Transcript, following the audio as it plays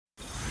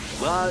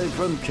Live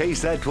from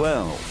KSAT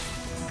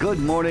 12. Good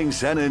Morning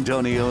San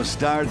Antonio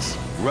starts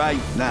right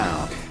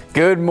now.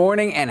 Good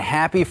morning and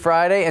happy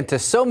Friday. And to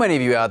so many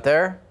of you out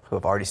there who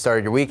have already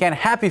started your weekend,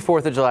 happy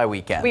 4th of July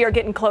weekend. We are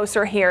getting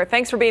closer here.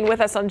 Thanks for being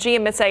with us on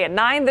GMSA at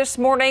 9 this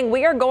morning.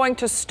 We are going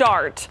to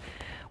start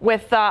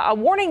with a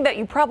warning that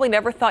you probably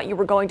never thought you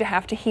were going to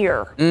have to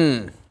hear.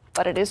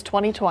 But it is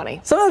 2020.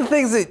 Some of the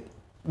things that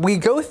we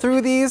go through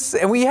these,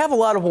 and we have a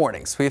lot of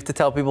warnings. We have to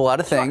tell people a lot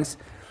of things.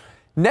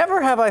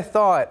 Never have I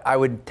thought I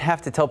would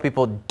have to tell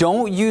people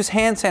don't use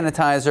hand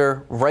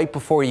sanitizer right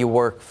before you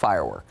work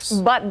fireworks.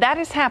 But that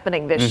is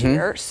happening this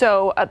year.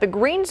 So the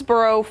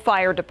Greensboro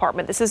Fire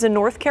Department, this is in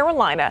North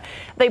Carolina,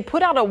 they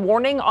put out a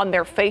warning on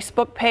their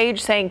Facebook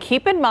page saying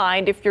keep in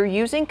mind if you're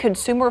using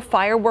consumer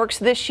fireworks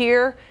this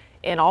year,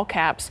 in all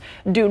caps,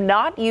 do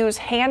not use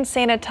hand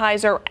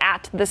sanitizer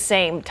at the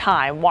same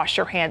time. Wash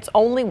your hands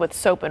only with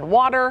soap and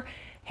water.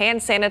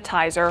 Hand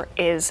sanitizer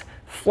is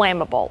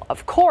flammable.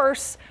 Of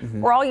course,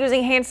 we're all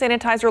using hand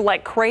sanitizer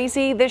like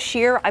crazy this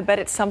year. I bet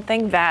it's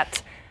something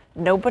that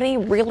nobody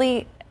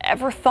really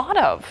ever thought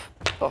of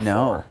before.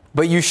 No,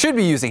 but you should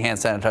be using hand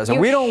sanitizer.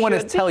 We don't want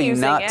to tell you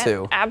not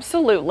to.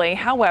 Absolutely.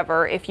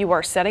 However, if you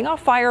are setting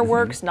off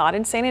fireworks, not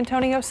in San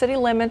Antonio city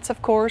limits,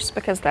 of course,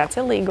 because that's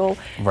illegal.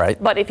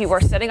 Right. But if you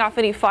are setting off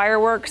any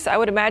fireworks, I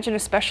would imagine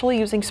especially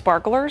using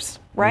sparklers,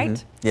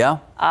 right? Yeah.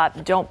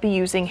 Don't be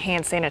using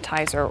hand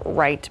sanitizer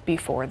right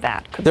before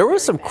that. There were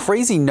some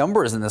crazy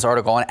numbers in this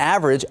article. On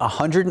average,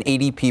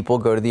 180 people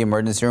go to the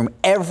emergency room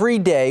every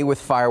day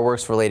with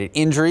fireworks-related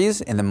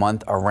injuries in the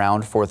month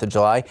around 4th of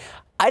July.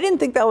 I didn't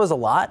think that was a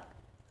lot.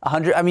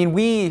 100. I mean,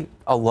 we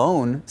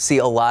alone see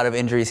a lot of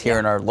injuries here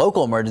in our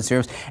local emergency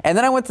rooms. And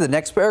then I went to the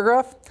next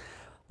paragraph.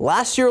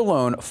 Last year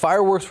alone,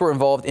 fireworks were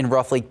involved in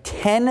roughly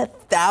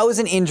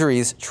 10,000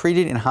 injuries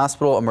treated in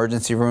hospital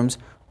emergency rooms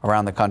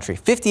around the country.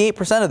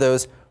 58% of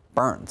those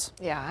burns.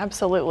 Yeah,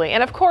 absolutely.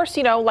 And of course,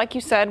 you know, like you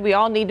said, we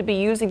all need to be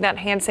using that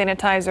hand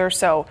sanitizer.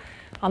 So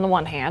on the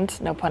one hand,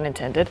 no pun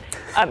intended,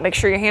 make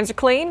sure your hands are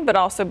clean, but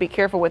also be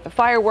careful with the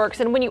fireworks.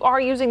 And when you are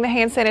using the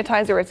hand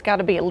sanitizer, it's got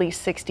to be at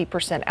least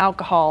 60%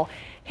 alcohol.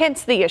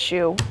 Hence the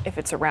issue if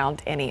it's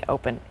around any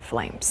open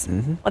flames.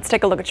 Let's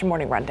take a look at your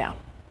morning rundown.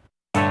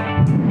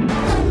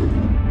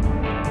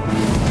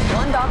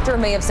 One doctor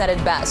may have said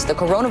it best. The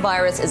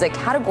coronavirus is a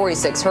Category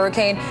 6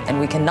 hurricane,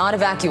 and we cannot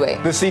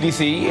evacuate. The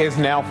CDC is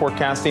now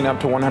forecasting up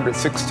to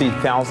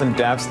 160,000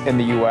 deaths in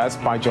the U.S.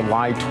 by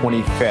July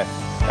 25th.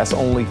 That's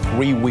only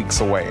 3 weeks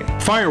away.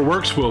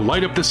 Fireworks will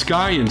light up the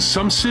sky in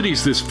some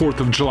cities this 4th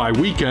of July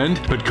weekend,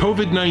 but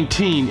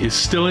COVID-19 is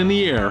still in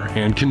the air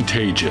and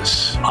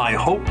contagious. I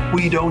hope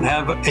we don't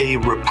have a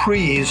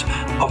reprise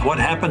of what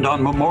happened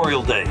on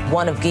Memorial Day.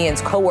 One of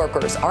Guillen's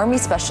co-workers, Army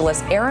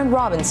Specialist Aaron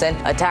Robinson,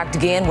 attacked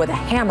Guillen with a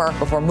hammer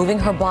before moving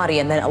her body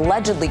and then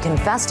allegedly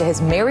confessed to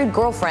his married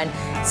girlfriend,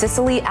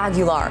 Cicely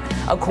Aguilar.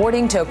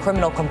 According to a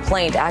criminal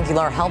complaint,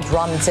 Aguilar helped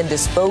Robinson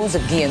dispose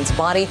of Guillen's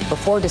body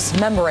before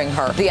dismembering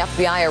her. The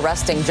FBI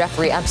arresting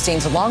Jeffrey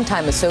Epstein's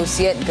longtime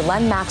associate,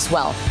 Glenn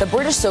Maxwell. The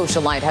British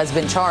socialite has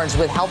been charged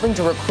with helping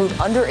to recruit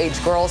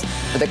underage girls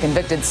for the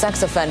convicted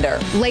sex offender.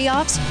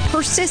 Layoffs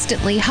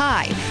persistently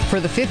high. For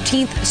the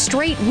 15th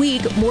straight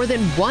week, more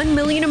than 1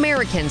 million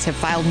Americans have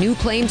filed new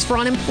claims for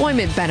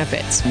unemployment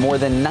benefits. More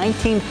than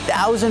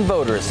 19,000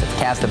 voters have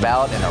cast a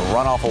ballot in a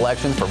runoff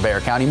election for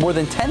Bexar County. More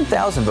than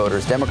 10,000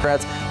 voters,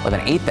 Democrats, more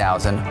than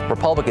 8,000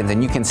 Republicans.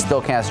 And you can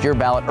still cast your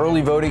ballot.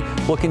 Early voting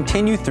will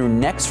continue through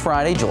next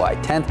Friday, July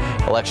 10th.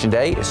 Election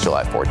Day is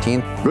July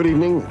 14th. Good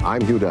evening, I'm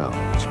Hugh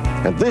Downs,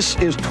 and this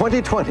is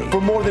 2020. For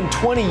more than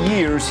 20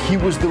 years, he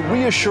was the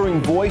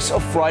reassuring voice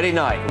of Friday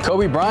night.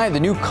 Kobe Bryant, the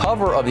new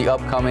cover of the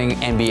upcoming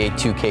NBA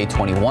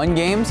 2K21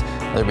 games.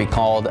 They'll be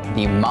called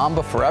the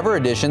Mamba Forever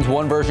editions,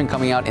 one version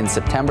coming out in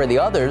September, the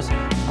others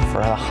for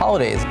the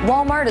holidays.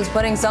 Walmart is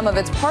putting some of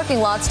its parking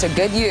lots to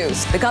good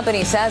use. The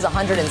company says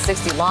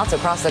 160 lots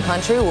across the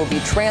country will be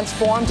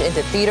transformed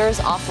into theaters,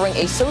 offering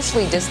a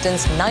socially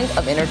distanced night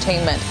of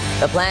entertainment.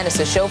 The plan is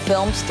to show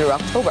films through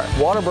October.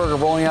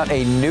 Whataburger rolling out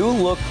a new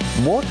look,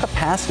 more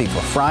capacity for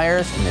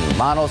fryers and the new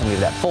models. And we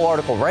have that full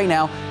article right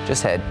now.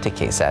 Just head to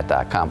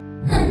KSAT.com.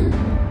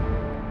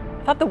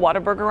 I thought the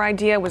Whataburger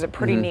idea was a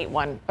pretty neat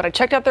one, but I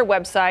checked out their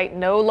website.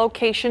 No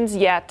locations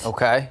yet.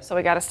 Okay. So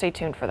we got to stay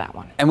tuned for that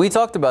one. And we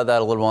talked about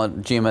that a little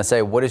on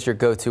GMSA. What is your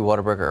go-to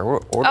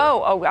Whataburger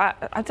order?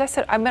 As I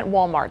said, I meant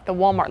Walmart. The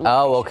Walmart location.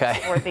 Oh,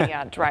 okay. For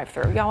the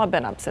drive-through. Y'all have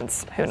been up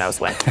since who knows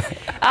when.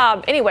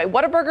 Anyway,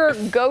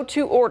 Whataburger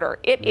go-to order.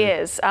 It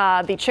is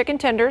the chicken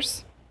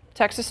tenders,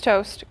 Texas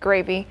toast,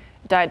 gravy,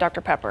 Diet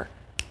Dr. Pepper.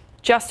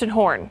 Justin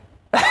Horn.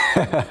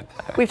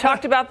 We've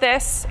talked about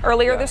this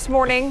earlier this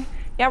morning.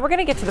 Yeah, we're going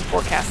to get to the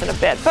forecast in a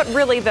bit, but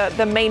really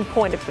the main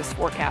point of this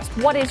forecast,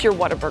 what is your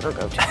Whataburger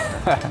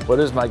go-to? What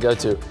is my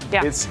go-to?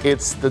 Yeah.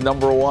 It's the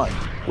number one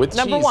with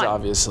Number cheese, one.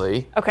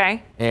 Obviously.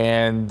 Okay.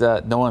 And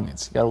no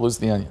onions. You got to lose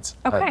the onions.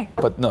 Okay.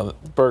 But no,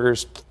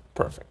 burgers,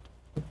 perfect.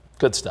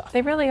 Good stuff.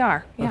 They really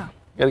are, yeah.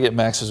 Got to get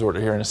Max's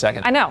order here in a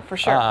second. I know, for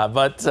sure.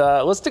 But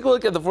let's take a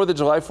look at the 4th of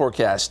July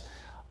forecast.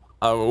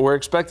 We're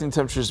expecting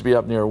temperatures to be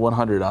up near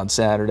 100 on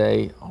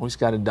Saturday. Always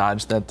got to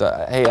dodge that.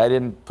 Hey, I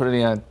didn't put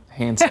any on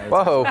hand sanitizer.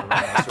 Whoa.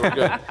 So we're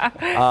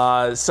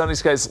good. Sunny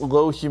skies,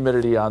 low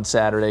humidity on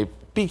Saturday.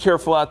 Be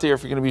careful out there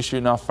if you're going to be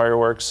shooting off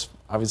fireworks.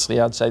 Obviously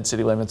outside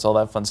city limits, all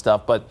that fun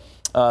stuff. But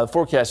the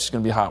forecast is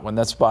going to be a hot one.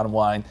 That's the bottom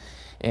line.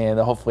 And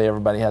hopefully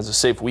everybody has a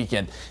safe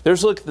weekend.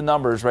 There's a look at the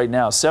numbers right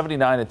now.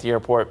 79 at the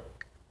airport.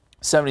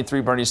 73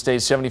 Bernie State,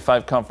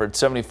 75 Comfort,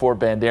 74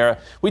 Bandera.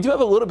 We do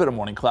have a little bit of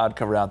morning cloud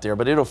cover out there,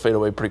 but it'll fade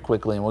away pretty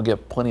quickly and we'll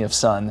get plenty of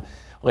sun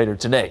later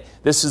today.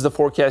 This is the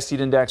forecast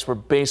heat index. We're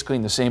basically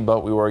in the same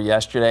boat we were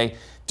yesterday.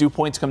 Dew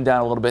points come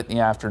down a little bit in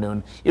the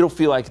afternoon. It'll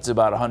feel like it's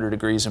about 100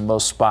 degrees in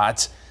most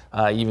spots,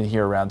 even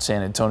here around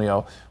San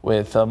Antonio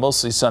with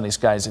mostly sunny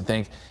skies, I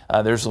think.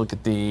 There's a look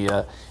at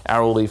the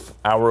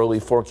hourly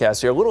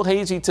forecast here. A little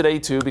hazy today,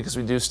 too, because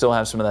we do still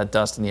have some of that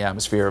dust in the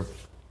atmosphere.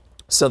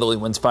 Southerly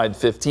winds 5 to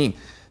 15.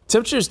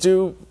 Temperatures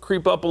do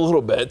creep up a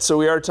little bit, so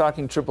we are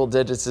talking triple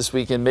digits this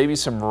weekend, maybe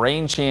some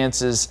rain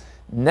chances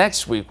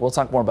next week. We'll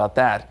talk more about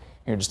that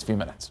here in just a few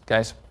minutes,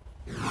 guys.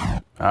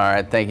 All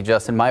right, thank you,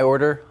 Justin. My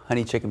order,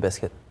 honey chicken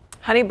biscuit.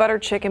 Honey butter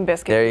chicken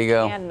biscuit. There you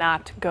go.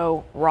 Cannot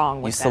go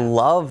wrong with that. Used to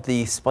love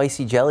the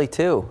spicy jelly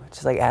too.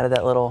 Just like added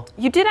that little.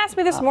 You did ask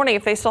me this morning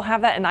if they still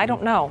have that, and I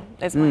don't know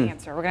is my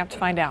answer. We're going to have to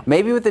find out.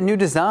 Maybe with the new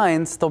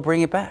designs, they'll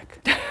bring it back.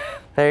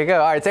 There you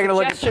go. All right, taking a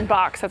look. Suggestion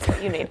box, that's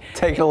what you need.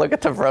 Taking a look at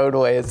the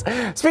roadways.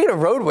 Speaking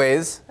of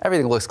roadways,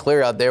 everything looks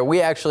clear out there.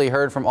 We actually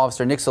heard from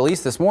Officer Nick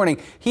Solis this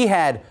morning. He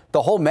had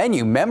the whole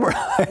menu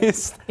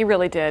memorized. He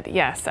really did.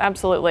 Yes,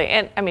 absolutely.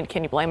 And I mean,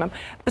 can you blame him?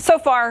 But so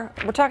far,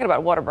 we're talking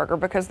about Whataburger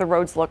because the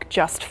roads look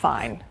just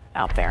fine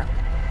out there.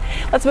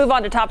 Let's move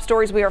on to top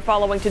stories we are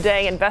following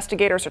today.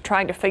 Investigators are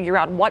trying to figure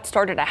out what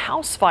started a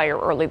house fire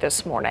early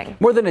this morning.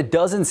 More than a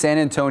dozen San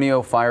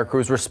Antonio fire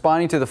crews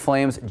responding to the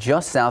flames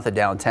just south of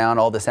downtown.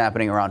 All this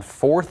happening around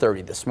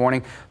 4:30 this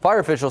morning. Fire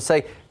officials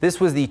say this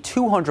was the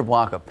 200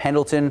 block of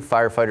Pendleton.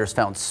 Firefighters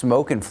found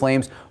smoke and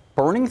flames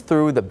burning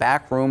through the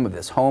back room of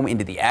this home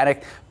into the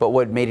attic. But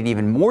what made it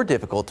even more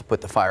difficult to put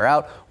the fire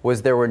out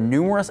was there were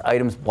numerous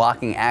items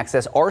blocking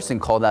access. Arson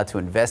called out to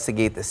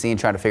investigate the scene,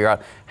 trying to figure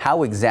out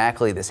how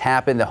exactly this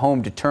happened. The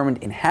home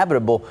determined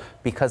inhabitable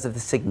because of the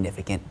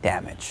significant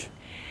damage.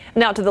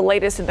 Now to the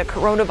latest in the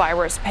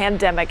coronavirus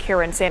pandemic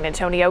here in San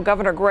Antonio.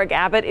 Governor Greg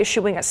Abbott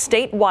issuing a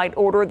statewide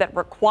order that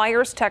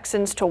requires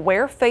Texans to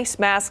wear face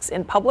masks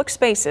in public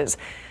spaces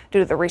due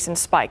to the recent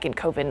spike in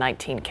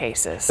COVID-19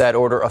 cases. That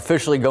order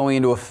officially going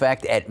into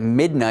effect at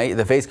midnight.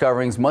 The face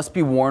coverings must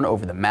be worn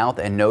over the mouth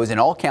and nose in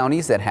all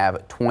counties that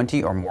have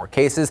 20 or more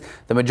cases.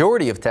 The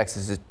majority of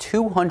Texas's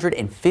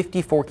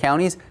 254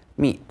 counties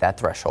meet that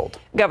threshold.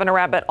 Governor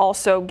Abbott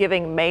also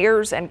giving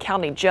mayors and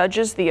county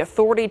judges the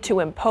authority to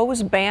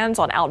impose bans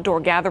on outdoor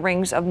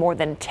gatherings of more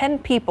than 10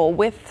 people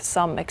with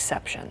some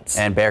exceptions.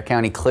 And Bexar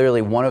County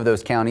clearly one of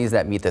those counties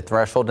that meet the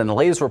threshold. In the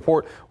latest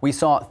report, we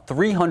saw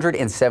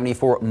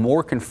 374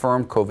 more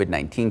confirmed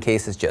COVID-19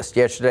 cases just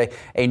yesterday.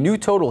 A new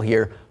total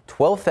here,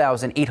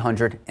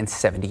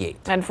 12,878.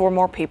 And 4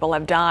 more people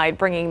have died,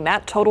 bringing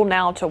that total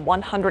now to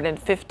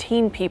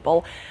 115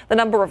 people. The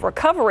number of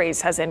recoveries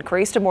has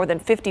increased to more than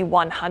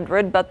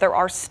 5,100, but there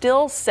are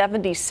still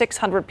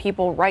 7,600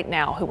 people right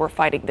now who are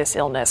fighting this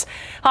illness.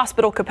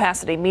 Hospital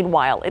capacity,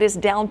 meanwhile, it is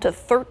down to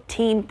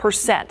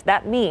 13%.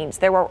 That means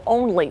there are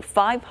only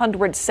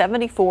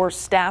 574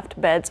 staffed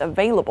beds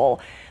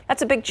available.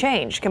 That's a big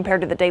change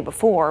compared to the day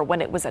before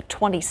when it was at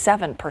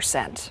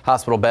 27%.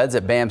 Hospital beds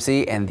at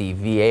BAMC and the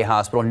VA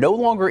hospital no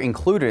longer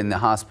included in the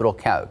hospital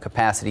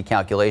capacity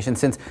calculation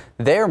since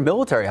they're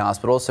military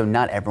hospitals, so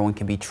not everyone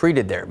can be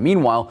treated there.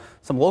 Meanwhile,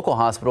 some local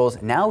hospitals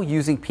now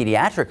using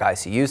pediatric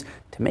ICUs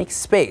to make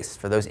space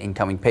for those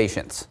incoming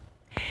patients.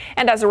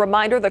 And as a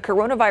reminder, the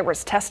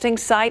coronavirus testing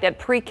site at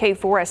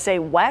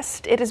Pre-K4SA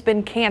West, it has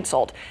been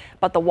canceled.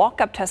 But the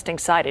walk-up testing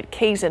site at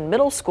Kazan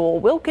Middle School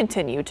will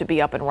continue to be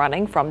up and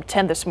running from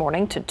 10 this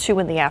morning to 2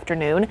 in the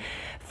afternoon.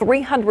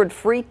 300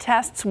 free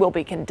tests will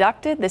be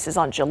conducted. This is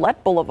on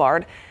Gillette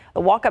Boulevard.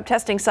 The walk-up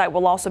testing site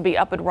will also be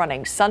up and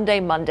running Sunday,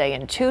 Monday,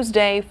 and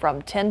Tuesday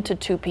from 10 to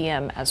 2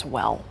 p.m. as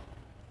well.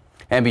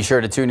 And be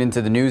sure to tune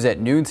into the news at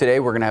noon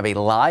today. We're going to have a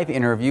live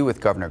interview with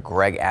Governor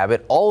Greg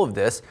Abbott. All of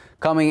this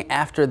coming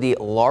after the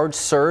large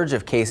surge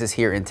of cases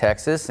here in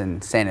Texas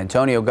and San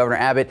Antonio. Governor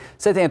Abbott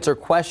said to answer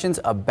questions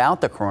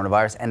about the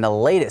coronavirus and the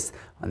latest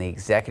on the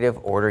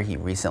executive order he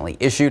recently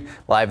issued.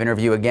 Live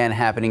interview again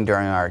happening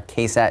during our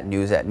KSAT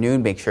news at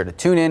noon. Make sure to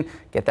tune in,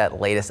 get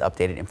that latest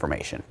updated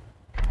information.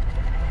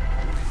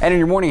 And in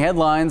your morning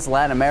headlines,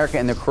 Latin America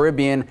and the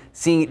Caribbean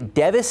seeing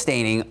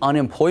devastating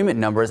unemployment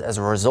numbers as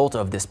a result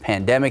of this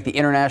pandemic. The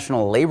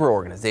International Labor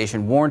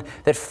Organization warned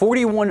that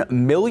 41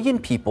 million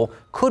people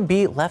could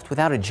be left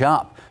without a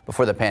job.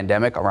 Before the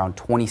pandemic, around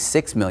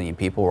 26 million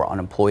people were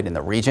unemployed in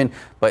the region.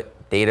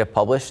 But data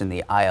published in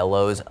the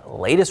ILO's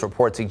latest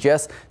report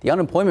suggests the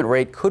unemployment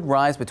rate could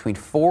rise between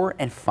 4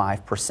 and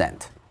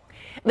 5%.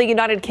 The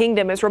United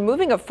Kingdom is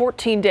removing a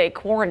 14-day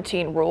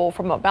quarantine rule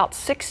from about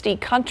 60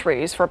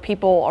 countries for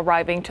people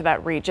arriving to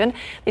that region.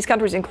 These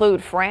countries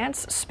include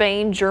France,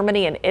 Spain,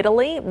 Germany, and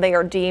Italy. They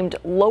are deemed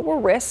lower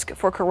risk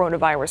for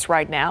coronavirus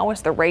right now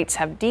as the rates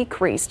have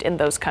decreased in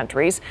those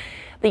countries.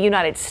 The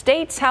United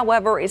States,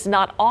 however, is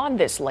not on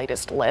this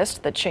latest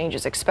list. The change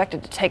is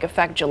expected to take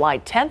effect July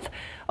 10th,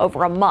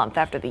 over a month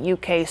after the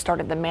UK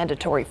started the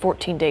mandatory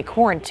 14-day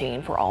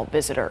quarantine for all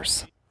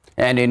visitors.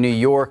 And in New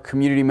York,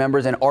 community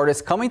members and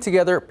artists coming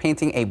together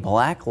painting a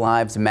Black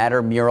Lives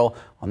Matter mural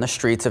on the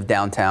streets of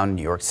downtown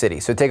New York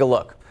City. So take a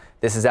look.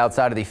 This is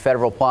outside of the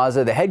Federal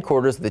Plaza, the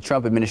headquarters of the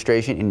Trump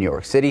administration in New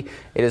York City.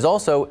 It is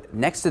also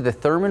next to the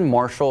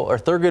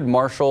Thurgood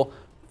Marshall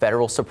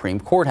Federal Supreme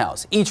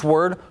Courthouse. Each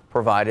word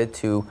provided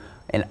to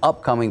an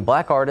upcoming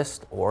Black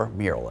artist or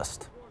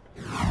muralist.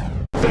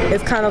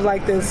 It's kind of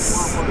like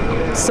this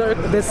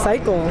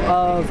cycle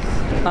of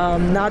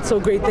not so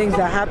great things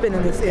that happen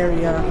in this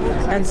area.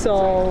 And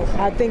so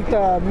I think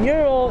the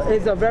mural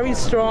is a very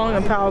strong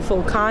and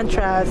powerful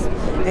contrast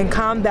and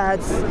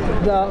combats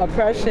the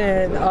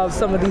oppression of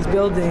some of these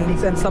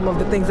buildings and some of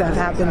the things that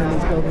have happened in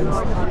these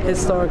buildings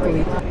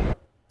historically.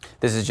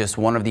 This is just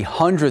one of the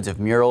hundreds of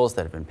murals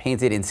that have been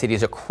painted in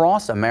cities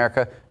across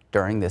America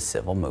during this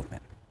civil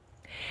movement.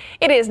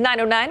 It is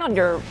 9:09 on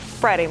your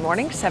Friday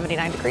morning,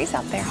 79 degrees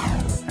out there.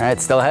 All right,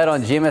 still ahead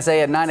on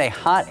GMSA at 9, a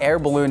hot air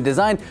balloon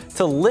designed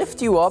to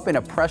lift you up in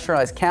a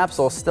pressurized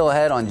capsule. Still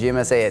ahead on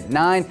GMSA at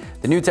 9,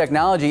 the new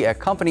technology a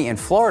company in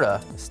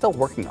Florida is still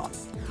working on.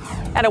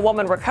 And a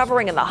woman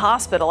recovering in the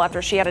hospital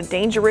after she had a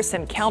dangerous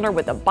encounter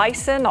with a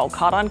bison, all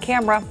caught on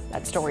camera.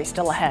 That story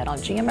still ahead on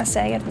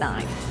GMSA at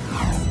 9.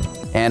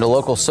 And a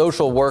local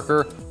social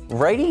worker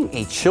writing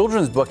a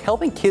children's book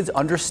helping kids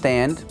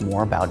understand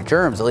more about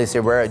germs.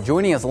 Alicia Herrera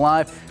joining us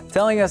live,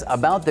 telling us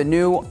about the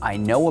new I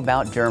Know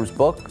About Germs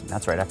book.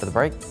 That's right after the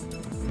break.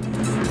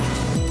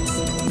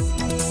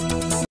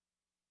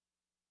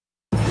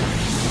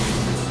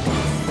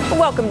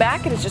 Welcome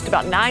back. It is just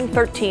about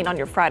 9:13 on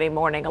your Friday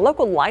morning. A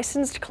local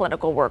licensed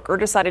clinical worker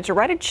decided to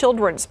write a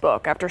children's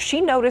book after she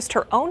noticed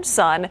her own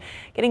son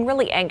getting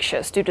really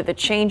anxious due to the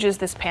changes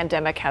this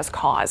pandemic has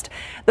caused.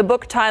 The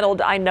book,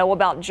 titled I Know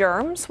About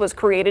Germs, was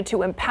created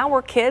to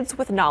empower kids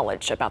with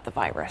knowledge about the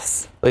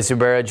virus. Alicia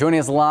Herrera joining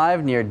us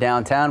live near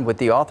downtown with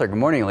the author. Good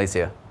morning,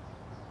 Alicia.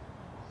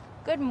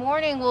 Good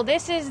morning. Well,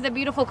 this is the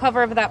beautiful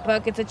cover of that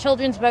book. It's a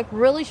children's book,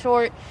 really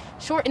short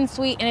and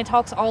sweet, and it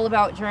talks all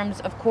about germs,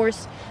 of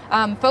course,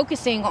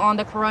 focusing on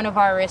the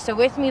coronavirus. So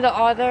with me, the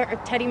author,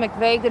 Teddy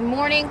McVeigh. Good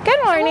morning.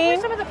 Good morning. So what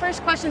were some of the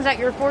first questions that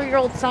your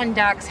 4-year-old son,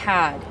 Dax,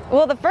 had?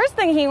 Well, the first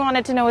thing he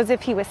wanted to know was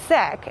if he was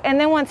sick. And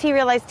then once he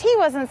realized he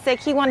wasn't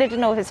sick, he wanted to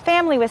know if his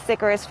family was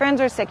sick or his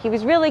friends were sick. He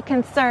was really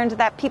concerned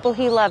that people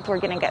he loved were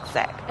going to get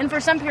sick. And for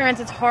some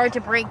parents, it's hard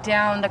to break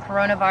down the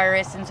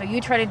coronavirus. And so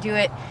you try to do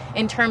it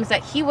in terms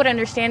that he would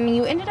understand. And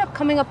you ended up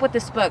coming up with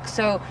this book.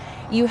 So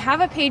you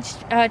have a page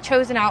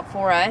chosen out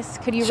for us.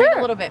 Could you read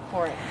a little bit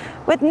for it?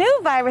 With new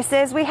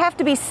viruses, we have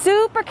to be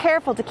super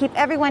careful to keep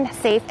everyone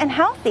safe and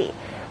healthy.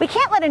 We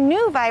can't let a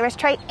new virus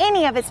try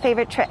any of its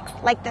favorite tricks,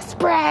 like the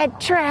spread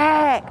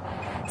trick.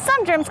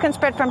 Some germs can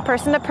spread from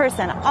person to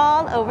person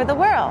all over the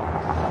world.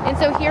 And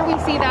so here we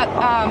see that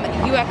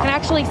you can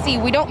actually see,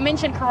 we don't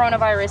mention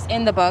coronavirus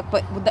in the book,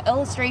 but the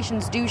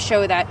illustrations do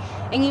show that.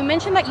 And you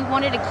mentioned that you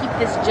wanted to keep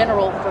this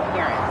general for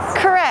parents.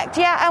 Correct.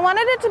 Yeah, I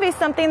wanted it to be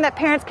something that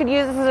parents could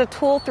use as a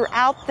tool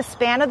throughout the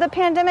span of the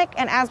pandemic.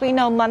 And as we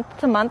know, month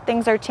to month,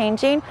 things are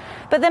changing.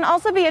 But then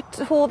also be a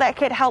tool that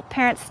could help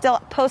parents still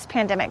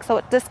post-pandemic. So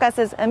it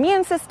discusses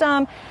immune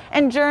system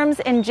and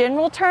germs in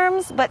general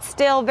terms, but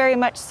still very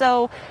much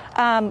so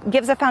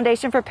gives a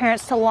foundation for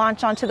parents to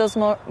launch onto those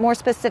more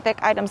specific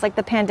items like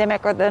the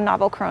pandemic or the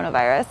novel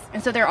coronavirus.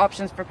 And so there are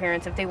options for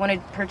parents if they want to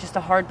purchase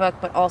the hard book,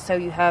 but also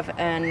you have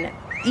an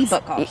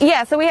ebook option.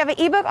 Yeah, so we have an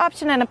ebook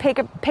option and a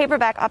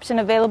paperback option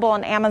available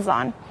on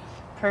Amazon.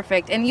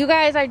 Perfect. And you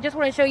guys, I just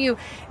want to show you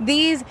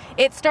these.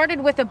 It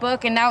started with a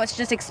book and now it's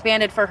just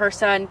expanded for her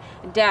son,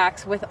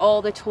 Dax, with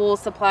all the tools,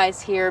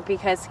 supplies here,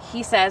 because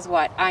he says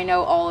what? I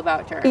know all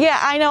about germs. Yeah,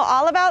 I know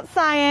all about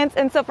science.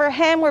 And so for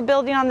him, we're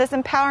building on this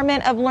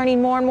empowerment of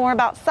learning more and more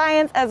about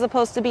science as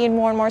opposed to being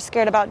more and more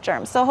scared about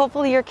germs. So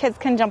hopefully your kids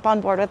can jump on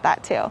board with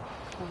that too.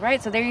 All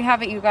right, so there you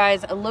have it, you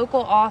guys. A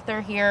local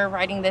author here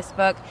writing this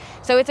book.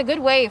 So it's a good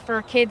way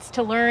for kids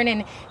to learn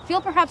and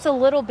feel perhaps a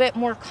little bit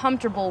more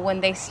comfortable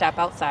when they step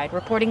outside.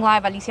 Reporting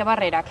live, Alicia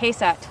Barrera,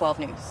 KSAT 12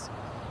 News.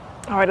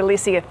 All right,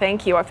 Alicia,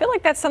 thank you. I feel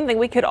like that's something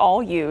we could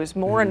all use,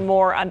 more and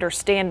more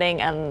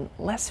understanding and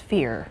less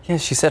fear. Yeah,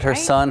 she said her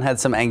son had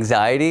some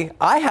anxiety.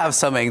 I have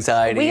some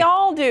anxiety. We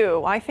all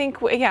do. I think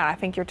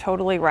you're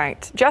totally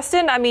right.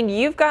 Justin, I mean,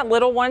 you've got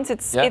little ones.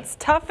 It's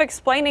tough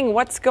explaining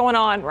what's going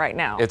on right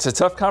now. It's a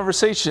tough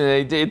conversation.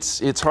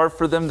 It's hard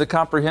for them to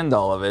comprehend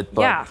all of it,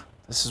 but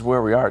this is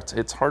where we are.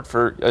 It's hard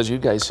for, as you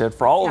guys said,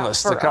 for all of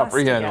us to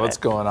comprehend what's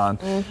going on.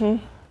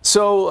 Mm-hmm.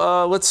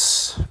 So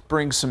let's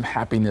bring some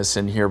happiness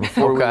in here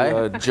before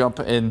we jump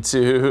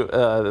into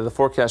the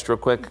forecast real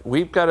quick.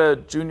 We've got a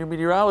junior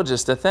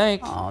meteorologist to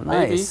thank. Oh,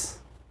 nice.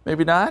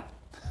 Maybe not.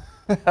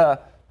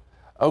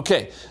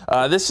 Okay,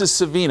 this is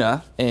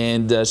Savina,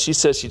 and she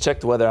says she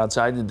checked the weather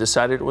outside and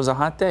decided it was a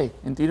hot day.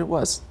 Indeed it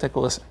was. Take a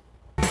listen.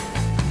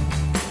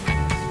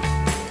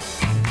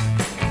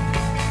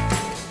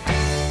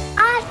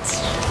 Hot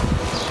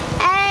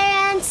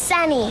and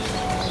sunny.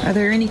 Are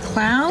there any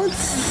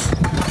clouds?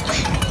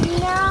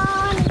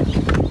 No,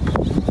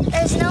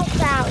 there's no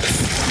clouds.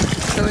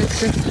 So it's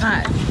just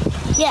hot?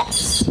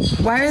 Yes.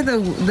 Why are the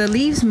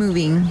leaves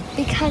moving?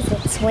 Because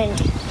it's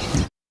windy.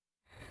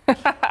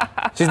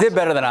 She did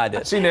better than I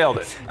did. She nailed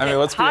it. I mean,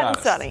 let's be honest. Hot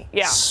and sunny,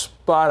 yeah.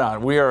 Spot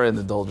on. We are in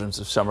the doldrums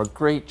of summer.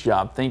 Great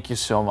job. Thank you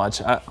so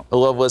much. I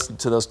love listening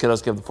to those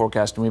kiddos give the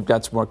forecast, and we've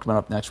got some more coming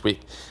up next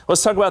week.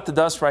 Let's talk about the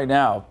dust right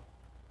now.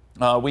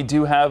 We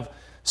do have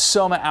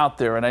some out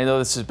there, and I know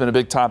this has been a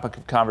big topic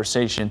of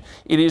conversation.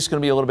 It is going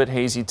to be a little bit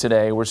hazy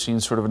today. We're seeing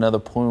sort of another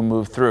plume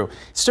move through.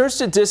 It starts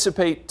to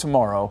dissipate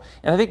tomorrow,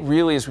 and I think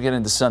really as we get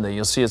into Sunday,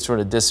 you'll see it sort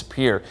of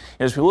disappear.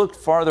 And as we look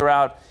farther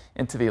out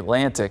into the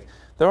Atlantic,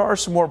 there are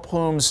some more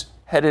plumes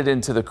headed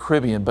into the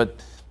Caribbean, but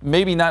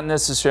maybe not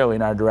necessarily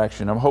in our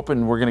direction. I'm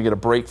hoping we're going to get a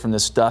break from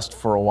this dust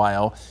for a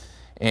while,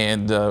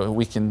 and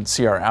we can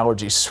see our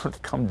allergies sort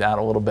of come down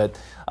a little bit.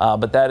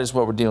 But that is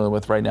what we're dealing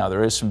with right now.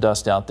 There is some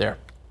dust out there.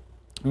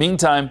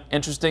 Meantime,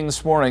 interesting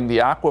this morning, the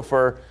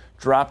aquifer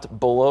dropped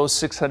below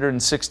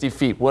 660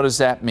 feet. What does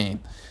that mean?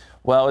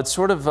 Well, it's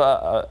sort of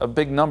a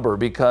big number,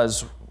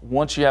 because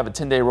once you have a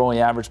 10-day rolling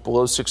average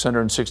below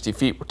 660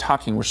 feet, we're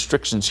talking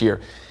restrictions here.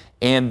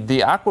 And the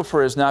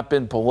aquifer has not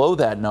been below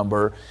that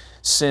number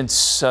since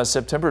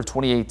September of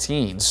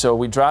 2018. So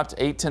we dropped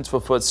 0.8 of a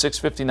foot,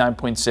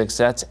 659.6.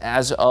 That's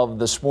as of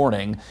this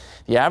morning.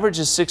 The average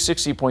is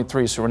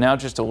 660.3, so we're now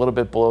just a little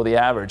bit below the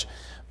average.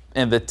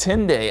 And the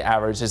 10-day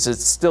average is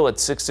still at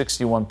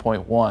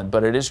 661.1,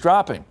 but it is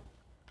dropping.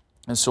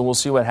 And so we'll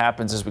see what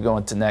happens as we go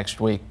into next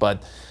week.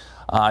 But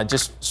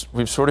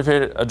we've sort of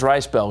hit a dry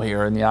spell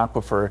here, and the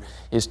aquifer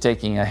is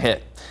taking a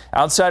hit.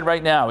 Outside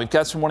right now, we've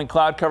got some morning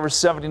cloud cover,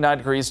 79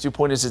 degrees. Dew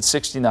point is at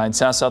 69.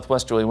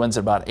 South-southwesterly winds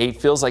at about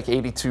 8. Feels like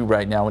 82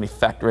 right now when you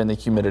factor in the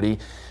humidity.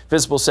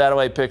 Visible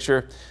satellite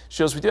picture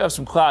shows we do have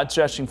some clouds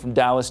stretching from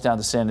Dallas down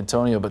to San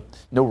Antonio, but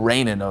no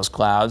rain in those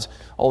clouds.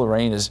 All the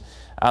rain is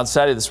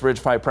outside of this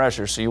ridge high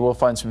pressure, so you will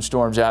find some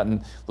storms out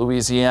in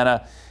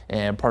Louisiana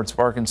and parts of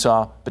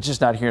Arkansas, but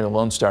just not here in the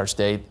Lone Star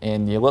State.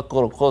 And you look a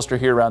little closer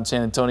here around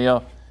San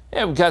Antonio,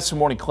 yeah, we've got some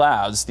morning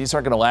clouds. These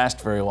aren't going to last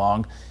very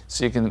long,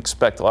 so you can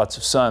expect lots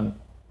of sun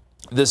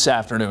this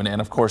afternoon. And,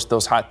 of course,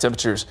 those hot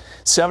temperatures.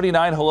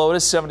 79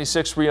 Helotes,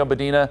 76 Rio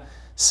Medina,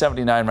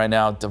 79 right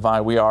now.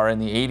 Divine, we are in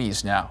the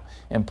 80s now.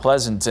 In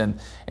Pleasanton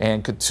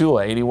and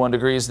Cotulla, 81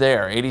 degrees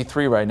there.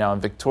 83 right now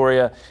in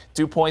Victoria.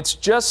 Dew points,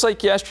 just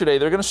like yesterday,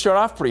 they're going to start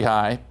off pretty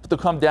high, but they'll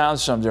come down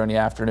some during the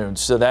afternoon.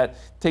 So that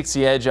takes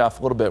the edge off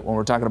a little bit when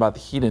we're talking about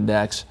the heat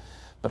index.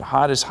 But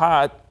hot is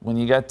hot when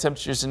you got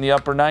temperatures in the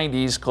upper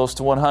 90s, close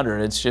to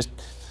 100. It's just,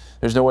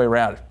 there's no way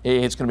around it.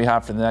 It's going to be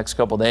hot for the next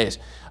couple of days.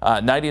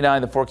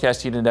 99, the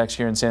forecast heat index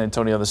here in San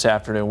Antonio this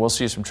afternoon. We'll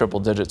see some triple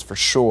digits for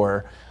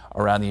sure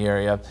around the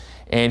area.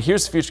 And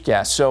here's the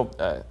futurecast. So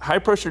high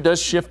pressure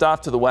does shift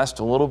off to the west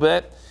a little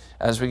bit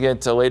as we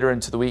get later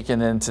into the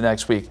weekend and into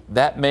next week.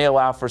 That may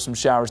allow for some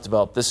showers to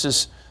develop. This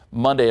is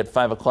Monday at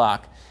 5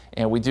 o'clock.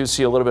 And we do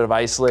see a little bit of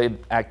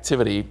isolated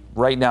activity.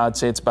 Right now, I'd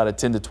say it's about a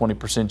 10 to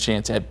 20%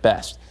 chance at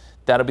best.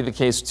 That'll be the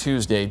case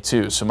Tuesday,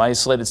 too. Some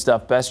isolated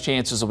stuff. Best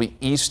chances will be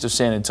east of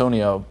San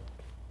Antonio.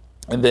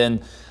 And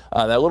then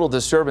that little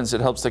disturbance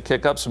that helps to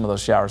kick up some of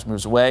those showers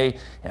moves away,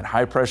 and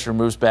high pressure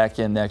moves back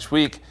in next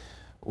week,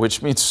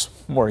 which means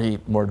more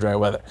heat, more dry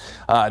weather.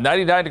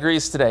 99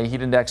 degrees today.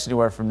 Heat index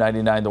anywhere from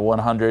 99 to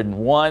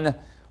 101.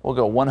 We'll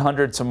go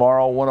 100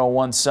 tomorrow,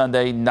 101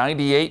 Sunday,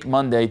 98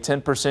 Monday,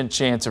 10%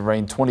 chance of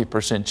rain,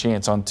 20%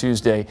 chance on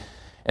Tuesday.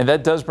 And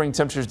that does bring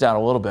temperatures down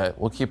a little bit.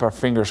 We'll keep our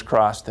fingers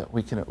crossed that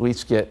we can at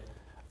least get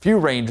a few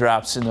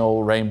raindrops in the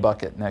old rain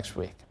bucket next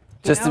week.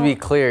 Just to be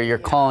clear, you're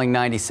calling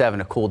 97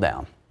 a cool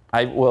down.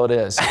 Well, it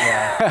is.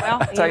 Yeah. Well,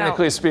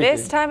 technically speaking.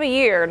 This time of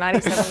year,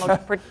 97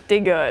 looks pretty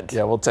good.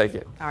 Yeah, we'll take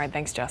it. All right,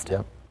 thanks, Justin.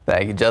 Yep.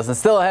 Thank you, Justin.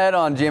 Still ahead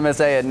on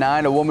GMSA at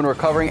 9, a woman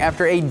recovering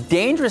after a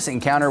dangerous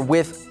encounter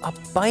with a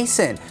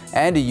bison,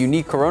 and a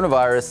unique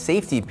coronavirus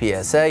safety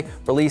PSA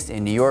released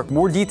in New York.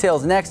 More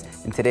details next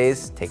in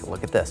today's Take a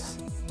Look at This.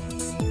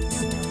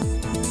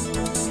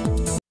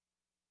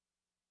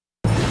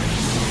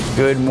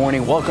 Good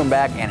morning, welcome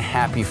back, and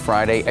happy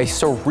Friday. A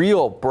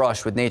surreal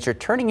brush with nature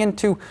turning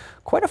into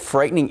quite a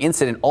frightening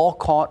incident, all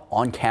caught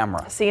on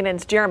camera.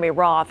 CNN's Jeremy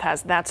Roth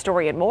has that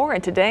story and more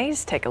in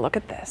today's Take a Look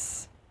at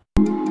This.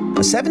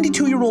 A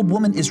 72-year-old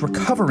woman is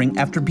recovering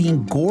after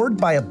being gored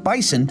by a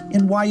bison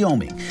in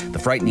Wyoming. The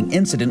frightening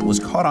incident was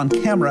caught on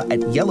camera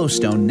at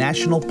Yellowstone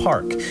National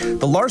Park.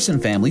 The Larson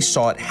family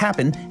saw it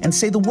happen and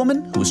say the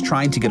woman, who was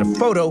trying to get a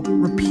photo,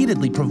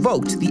 repeatedly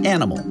provoked the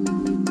animal.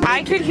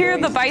 I could hear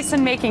the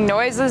bison making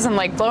noises and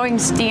like blowing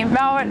steam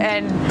out,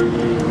 and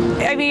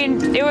I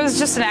mean, it was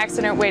just an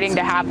accident waiting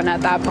to happen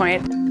at that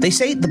point. They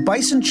say the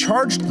bison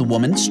charged the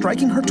woman,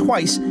 striking her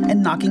twice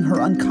and knocking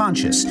her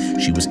unconscious.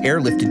 She was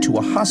airlifted to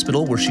a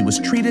hospital where she was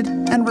treated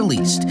and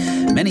released.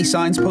 Many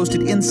signs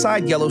posted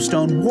inside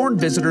Yellowstone warn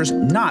visitors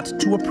not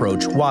to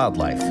approach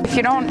wildlife. If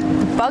you don't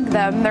bug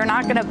them, they're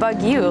not going to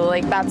bug you.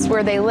 Like, that's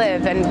where they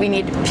live, and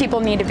people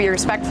need to be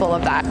respectful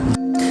of that.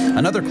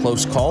 Another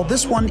close call,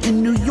 this one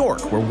in New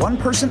York, where one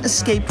person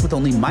escaped with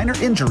only minor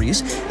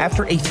injuries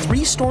after a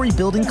 3-story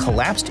building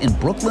collapsed in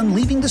Brooklyn,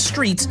 leaving the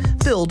streets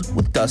filled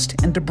with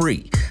dust and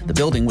debris. The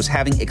building was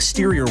having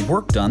exterior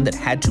work done that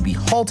had to be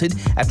halted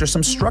after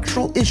some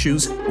structural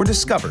issues were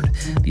discovered.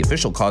 The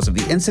official cause of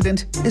the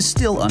incident is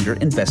still under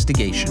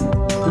investigation.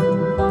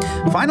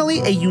 Finally,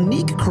 a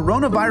unique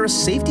coronavirus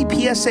safety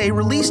PSA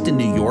released in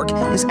New York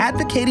is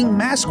advocating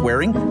mask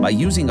wearing by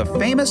using a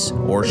famous,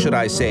 or should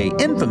I say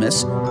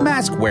infamous,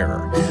 mask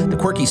wearer. The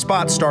quirky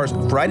spot stars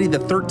Friday the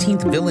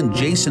 13th villain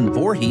Jason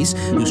Voorhees,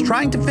 who's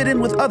trying to fit in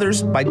with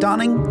others by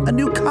donning a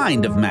new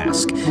kind of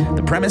mask.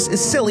 The premise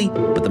is silly,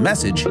 but the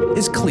message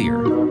is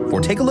clear.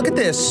 For Take a Look at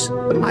This,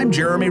 I'm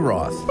Jeremy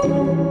Roth.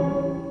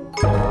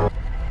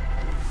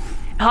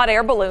 Hot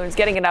air balloons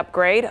getting an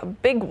upgrade, a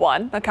big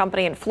one. A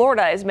company in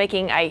Florida is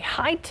making a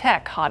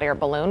high-tech hot air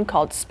balloon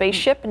called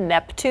Spaceship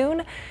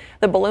Neptune.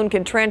 The balloon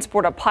can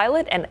transport a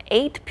pilot and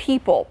 8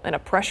 people in a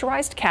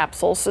pressurized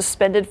capsule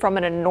suspended from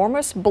an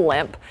enormous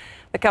blimp.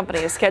 The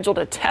company has scheduled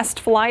a test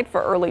flight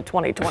for early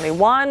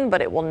 2021, but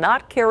it will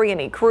not carry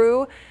any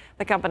crew.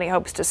 The company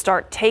hopes to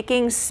start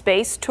taking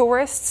space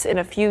tourists in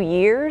a few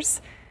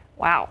years.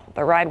 Wow,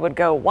 the ride would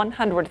go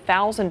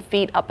 100,000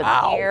 feet up in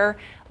the air,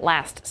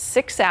 last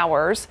 6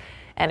 hours.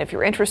 And if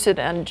you're interested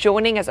in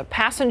joining as a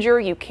passenger,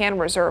 you can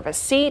reserve a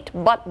seat,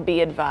 but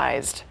be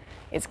advised,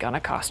 it's going to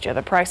cost you.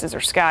 The prices are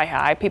sky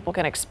high. People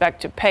can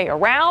expect to pay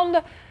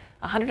around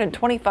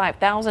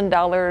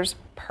 $125,000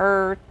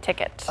 per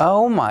ticket.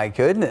 Oh my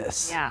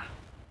goodness. Yeah.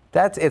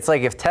 It's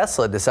like if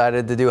Tesla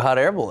decided to do hot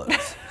air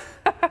balloons.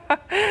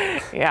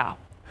 Yeah.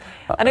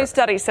 A new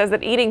study says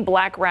that eating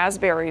black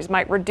raspberries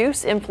might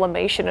reduce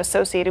inflammation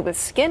associated with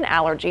skin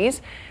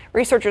allergies.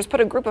 Researchers put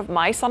a group of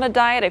mice on a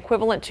diet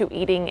equivalent to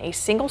eating a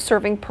single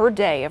serving per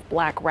day of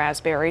black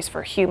raspberries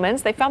for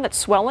humans. They found that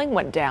swelling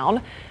went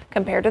down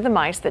compared to the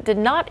mice that did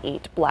not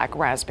eat black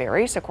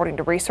raspberries. According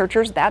to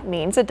researchers, that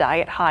means a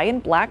diet high in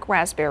black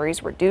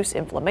raspberries reduce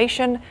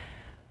inflammation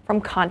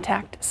from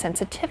contact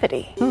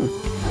sensitivity. You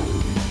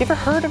ever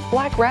heard of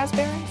black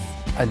raspberries?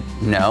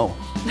 No.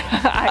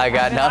 I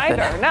got nothing.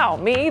 Either. No,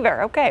 me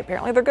either. Okay,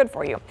 apparently they're good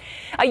for you.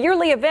 A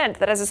yearly event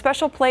that has a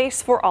special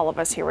place for all of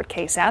us here at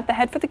KSAT, the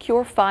Head for the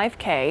Cure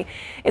 5K,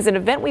 is an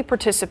event we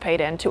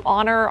participate in to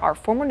honor our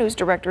former news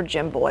director,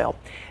 Jim Boyle.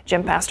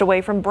 Jim passed away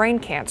from brain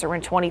cancer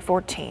in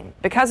 2014.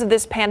 Because of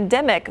this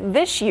pandemic,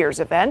 this year's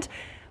event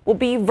will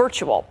be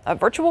virtual, a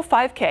virtual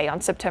 5K on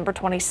September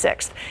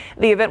 26th.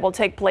 The event will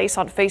take place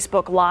on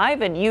Facebook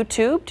Live and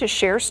YouTube to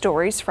share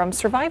stories from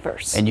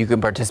survivors. And you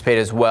can participate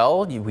as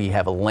well. We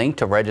have a link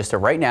to register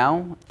right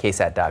now,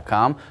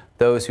 KSAT.com.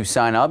 Those who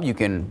sign up, you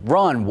can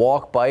run,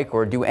 walk, bike,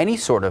 or do any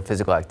sort of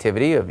physical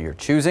activity of your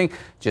choosing.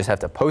 Just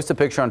have to post a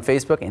picture on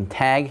Facebook and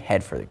tag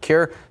Head for the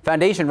Cure.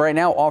 Foundation right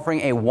now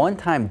offering a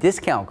one-time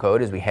discount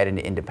code as we head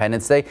into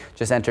Independence Day.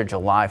 Just enter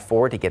July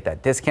 4 to get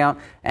that discount,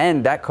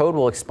 and that code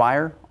will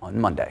expire on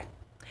Monday.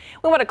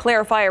 We want to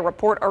clarify a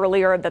report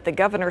earlier that the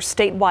governor's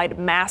statewide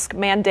mask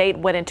mandate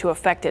went into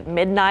effect at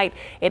midnight.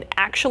 It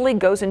actually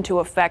goes into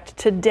effect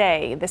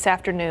today, this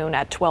afternoon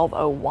at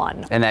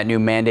 12:01. And that new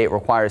mandate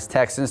requires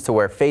Texans to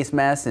wear face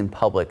masks in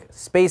public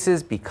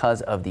spaces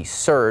because of the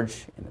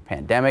surge in the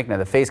pandemic. Now,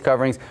 the face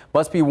coverings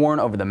must be worn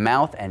over the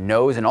mouth and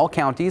nose in all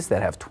counties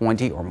that have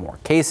 20 or more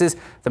cases.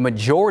 The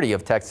majority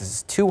of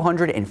Texas's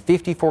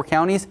 254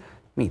 counties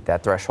meet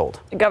that threshold.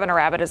 Governor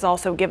Abbott has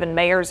also given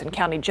mayors and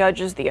county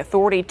judges the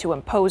authority to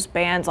impose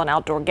bans on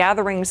outdoor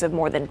gatherings of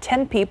more than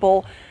 10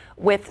 people,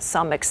 with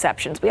some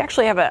exceptions. We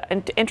actually have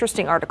an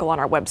interesting article on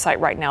our website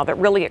right now that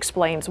really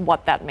explains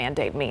what that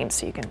mandate means,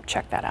 so you can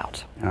check that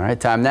out. All right,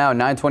 time now,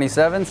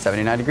 9:27,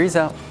 79 degrees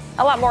out.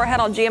 A lot more ahead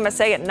on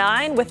GMSA at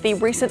 9 with the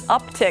recent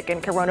uptick in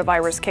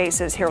coronavirus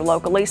cases here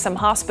locally. Some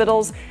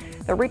hospitals,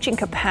 they're reaching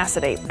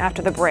capacity.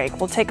 After the break,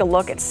 we'll take a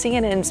look at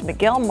CNN's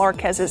Miguel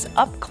Marquez's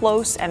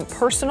up-close and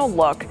personal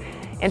look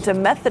into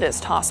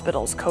Methodist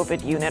Hospital's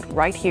COVID unit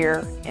right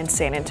here in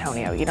San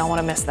Antonio. You don't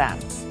want to miss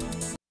that.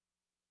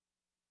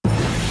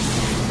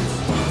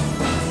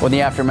 Well, in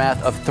the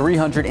aftermath of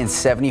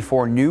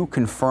 374 new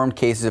confirmed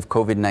cases of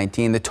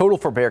COVID-19, the total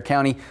for Bexar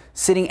County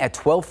sitting at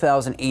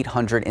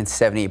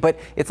 12,870. But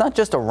it's not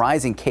just a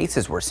rise in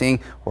cases we're seeing.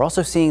 We're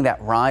also seeing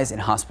that rise in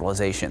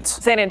hospitalizations.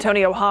 San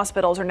Antonio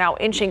hospitals are now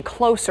inching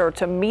closer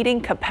to meeting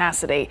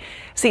capacity.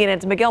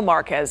 CNN's Miguel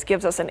Marquez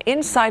gives us an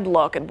inside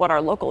look at what our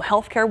local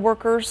healthcare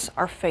workers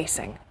are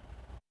facing.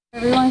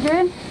 Everyone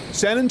good?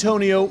 San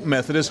Antonio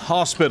Methodist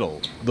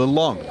Hospital. The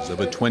lungs of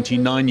a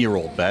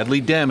 29-year-old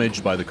badly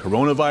damaged by the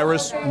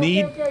coronavirus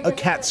need a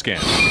CAT scan.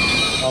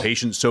 A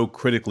patient so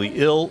critically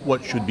ill,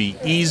 what should be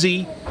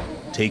easy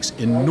takes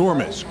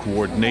enormous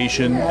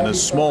coordination and a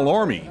small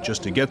army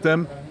just to get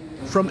them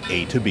from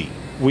A to B.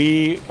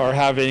 We are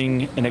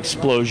having an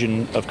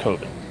explosion of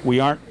COVID. We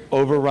aren't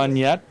overrun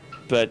yet,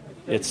 but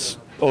it's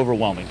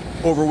overwhelming.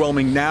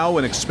 Overwhelming now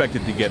and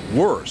expected to get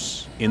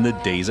worse in the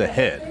days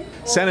ahead.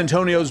 San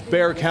Antonio's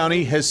Bexar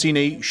County has seen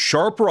a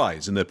sharp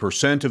rise in the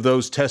percent of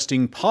those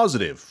testing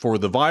positive for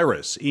the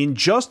virus. In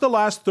just the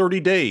last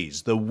 30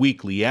 days, the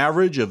weekly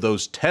average of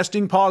those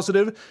testing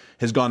positive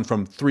has gone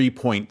from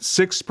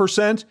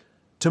 3.6%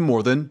 to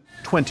more than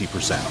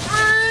 20%.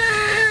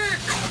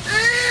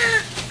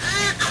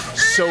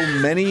 So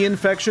many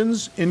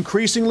infections,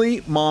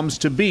 increasingly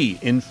moms-to-be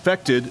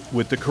infected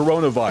with the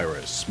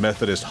coronavirus.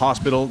 Methodist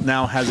Hospital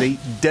now has a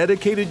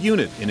dedicated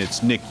unit in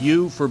its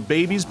NICU for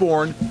babies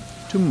born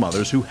to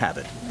mothers who have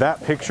it.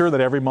 That picture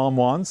that every mom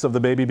wants of the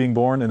baby being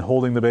born and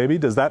holding the baby,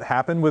 does that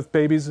happen with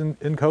babies in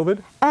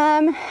COVID?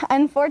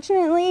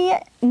 Unfortunately,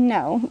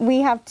 no.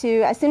 We have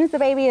to, as soon as the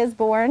baby is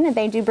born,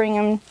 they do bring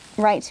him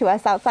right to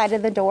us outside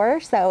of the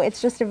door. So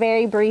it's just a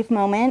very brief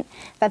moment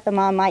that the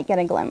mom might get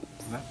a glimpse.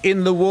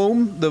 In the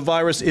womb, the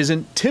virus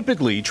isn't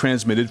typically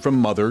transmitted from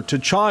mother to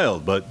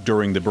child, but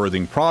during the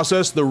birthing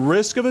process, the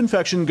risk of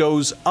infection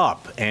goes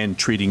up, and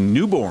treating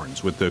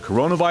newborns with the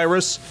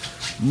coronavirus,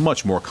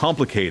 much more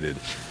complicated.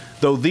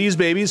 Though these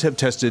babies have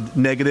tested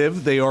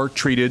negative, they are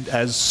treated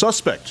as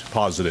suspect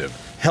positive.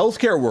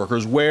 Healthcare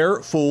workers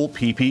wear full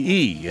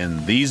PPE,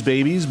 and these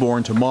babies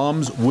born to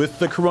moms with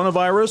the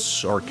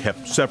coronavirus are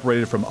kept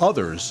separated from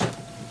others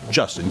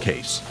just in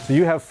case. So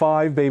you have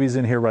 5 babies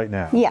in here right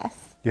now? Yes.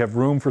 You have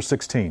room for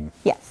 16?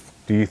 Yes.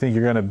 Do you think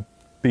you're going to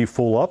be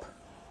full up?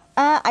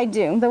 I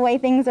do. The way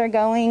things are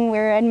going,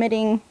 we're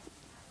admitting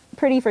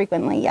pretty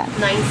frequently, yes.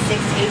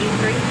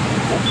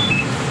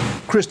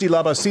 9683. Christy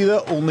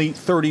Labacida, only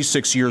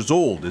 36 years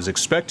old, is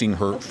expecting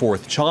her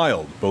 4th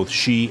child. Both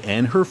she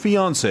and her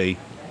fiancé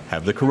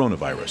have the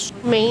coronavirus.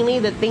 Mainly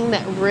the thing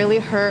that really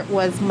hurt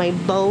was my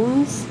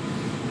bones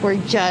were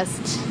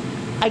just,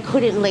 I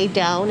couldn't lay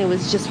down. It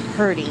was just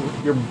hurting.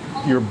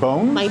 Your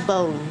bones? My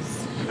bones.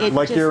 It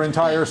like just, your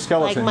entire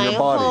skeleton, like your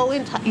body? Whole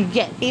you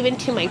get even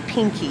to my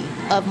pinky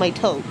of my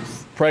toes.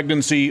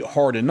 Pregnancy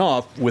hard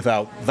enough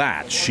without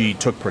that. She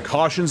took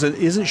precautions and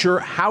isn't sure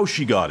how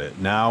she got it.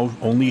 Now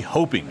only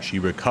hoping she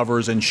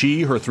recovers, and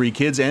she, her 3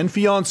 kids and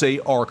fiancé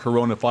are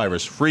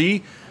coronavirus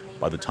free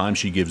by the time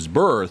she gives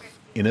birth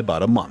in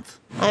about a month.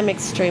 I'm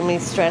extremely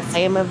stressed. I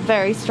am a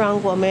very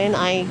strong woman.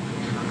 I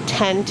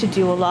tend to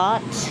do a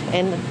lot,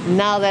 and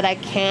now that I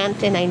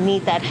can't and I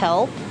need that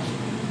help,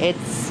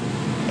 it's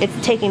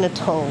taking a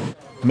toll.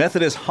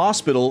 Methodist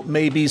Hospital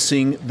may be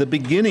seeing the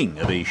beginning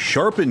of a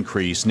sharp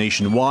increase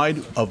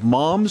nationwide of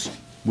moms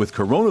with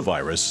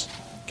coronavirus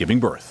giving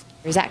birth.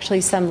 There's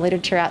actually some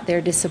literature out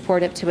there to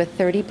support up to a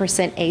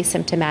 30%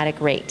 asymptomatic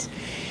rate.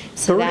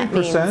 So 30%? that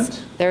means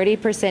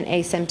 30%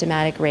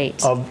 asymptomatic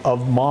rate.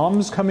 Of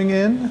moms coming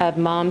in? Of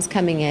moms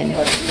coming in.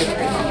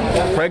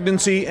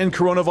 Pregnancy and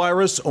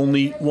coronavirus,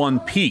 only one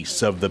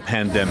piece of the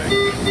pandemic.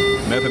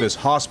 Methodist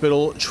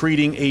Hospital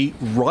treating a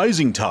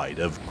rising tide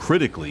of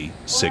critically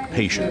sick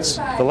patients.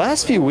 The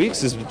last few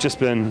weeks has just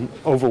been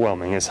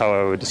overwhelming, is how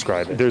I would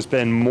describe it. There's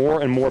been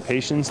more and more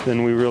patients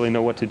than we really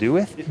know what to do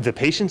with. The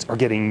patients are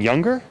getting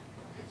younger,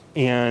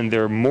 and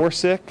they're more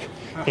sick.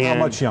 How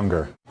much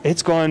younger?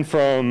 It's gone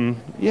from,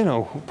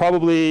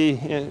 probably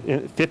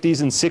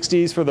 50s and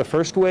 60s for the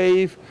first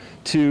wave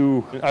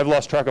to, I've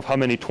lost track of how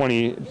many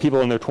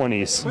people in their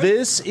 20s.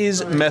 This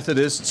is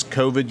Methodist's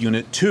COVID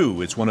Unit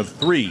 2. It's one of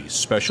 3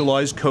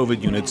 specialized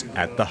COVID units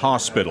at the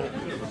hospital.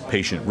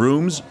 Patient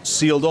rooms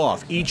sealed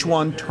off, each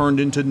one turned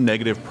into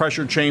negative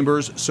pressure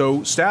chambers,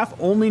 so staff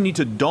only need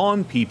to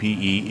don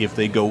PPE if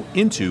they go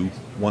into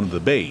one of the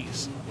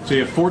bays. So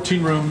you have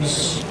 14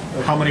 rooms.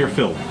 How many are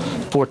filled?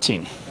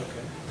 14.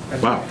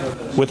 Wow.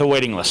 With a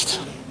waiting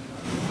list.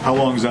 How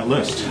long is that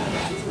list?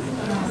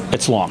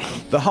 It's long.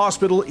 The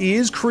hospital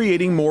is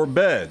creating more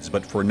beds,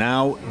 but for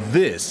now,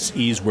 this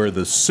is where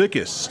the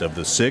sickest of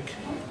the sick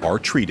are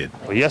treated.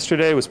 Well,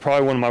 yesterday was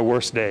probably one of my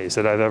worst days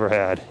that I've ever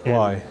had.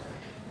 Why?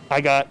 I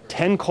got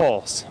 10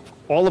 calls,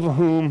 all of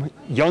whom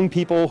young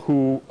people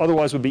who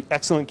otherwise would be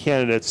excellent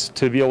candidates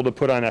to be able to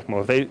put on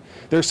ECMO.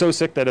 They're so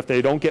sick that if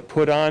they don't get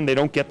put on, they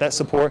don't get that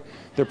support,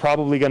 they're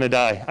probably going to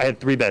die. I had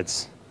 3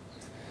 beds.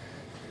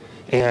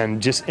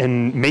 And just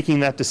in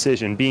making that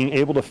decision, being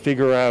able to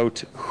figure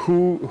out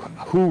who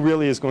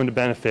really is going to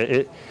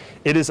benefit,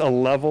 it is a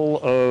level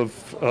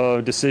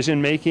of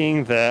decision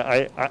making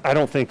that I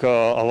don't think a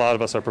lot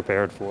of us are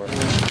prepared for.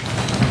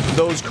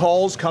 Those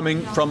calls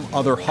coming from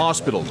other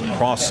hospitals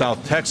across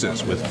South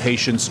Texas with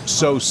patients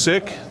so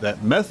sick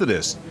that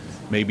Methodist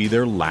may be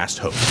their last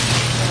hope.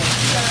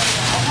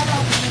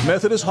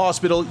 Methodist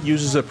Hospital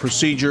uses a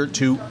procedure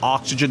to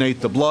oxygenate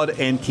the blood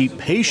and keep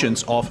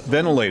patients off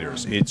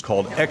ventilators. It's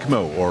called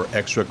ECMO, or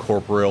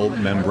extracorporeal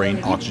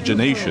membrane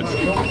oxygenation.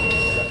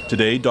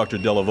 Today, Dr.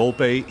 Della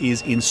Volpe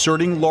is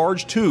inserting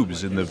large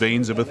tubes in the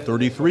veins of a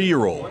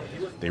 33-year-old.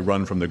 They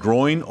run from the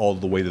groin all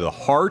the way to the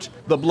heart.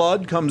 The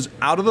blood comes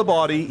out of the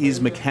body,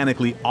 is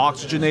mechanically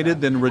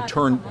oxygenated, then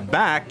returned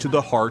back to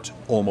the heart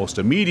almost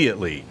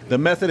immediately. The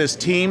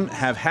Methodist team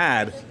have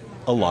had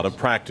a lot of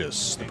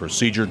practice, the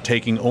procedure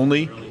taking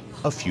only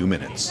a few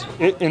minutes.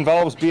 It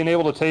involves being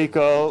able to take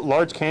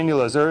large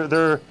cannulas.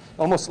 They're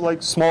almost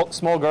like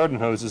small garden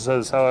hoses,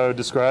 is how I would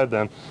describe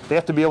them. They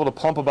have to be able to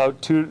pump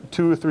about 2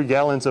 or 3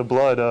 gallons of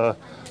blood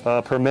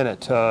per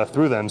minute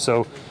through them.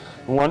 So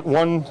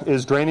one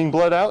is draining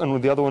blood out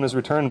and the other one is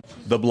returned.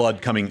 The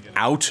blood coming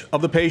out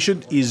of the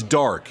patient is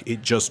dark.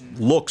 It just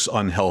looks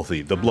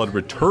unhealthy. The blood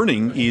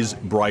returning is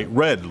bright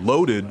red,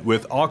 loaded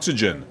with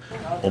oxygen.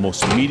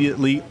 Almost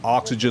immediately,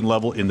 oxygen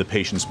level in the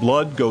patient's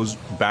blood goes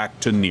back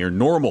to near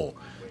normal.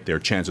 Their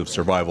chance of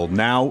survival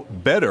now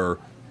better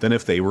than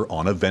if they were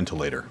on a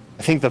ventilator.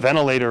 I think the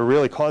ventilator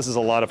really causes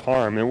a lot of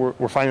harm, and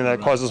we're finding that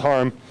it causes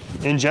harm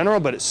in general,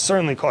 but it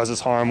certainly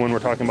causes harm when we're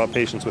talking about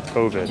patients with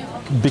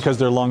COVID. Because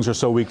their lungs are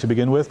so weak to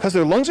begin with? Because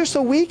their lungs are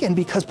so weak, and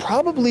because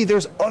probably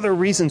there's other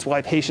reasons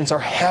why patients are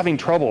having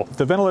trouble.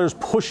 The ventilator's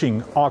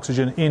pushing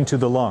oxygen into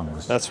the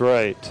lungs. That's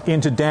right.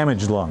 Into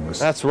damaged lungs.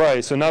 That's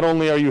right. So not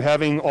only are you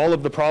having all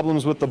of the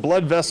problems with the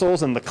blood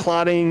vessels and the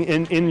clotting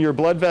in your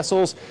blood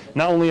vessels,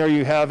 not only are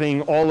you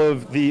having all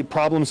of the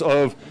problems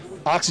of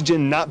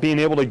oxygen not being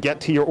able to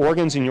get to your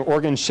organs and your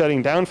organs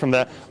shutting down from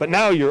that, but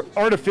now you're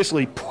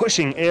artificially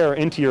pushing air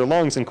into your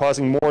lungs and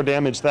causing more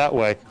damage that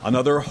way.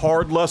 Another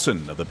hard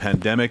lesson of the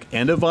pandemic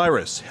and a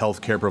virus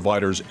healthcare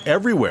providers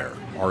everywhere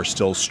are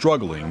still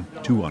struggling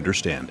to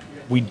understand.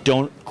 We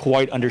don't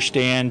quite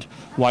understand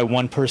why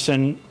one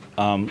person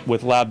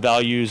with lab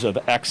values of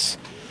X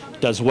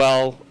does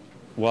well,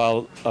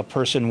 while a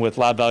person with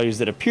lab values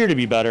that appear to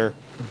be better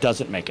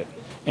doesn't make it.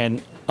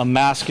 And a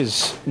mask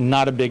is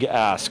not a big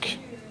ask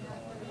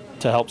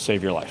to help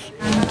save your life.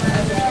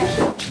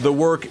 The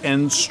work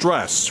and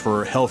stress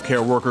for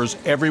healthcare workers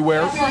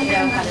everywhere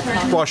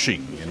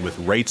crushing, and with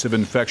rates of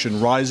infection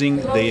rising,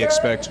 they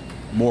expect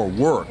more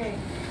work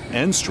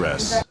and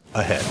stress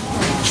ahead.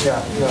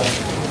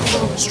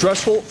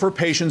 Stressful for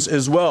patients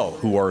as well,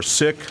 who are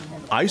sick,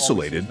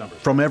 isolated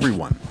from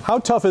everyone. How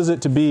tough is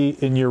it to be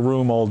in your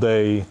room all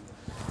day,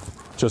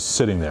 just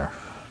sitting there?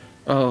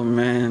 Oh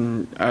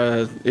man,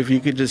 if you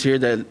could just hear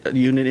that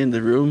unit in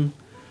the room,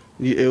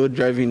 it would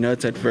drive you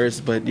nuts at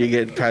first, but you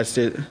get past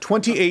it.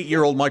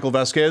 28-year-old Michael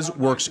Vasquez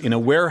works in a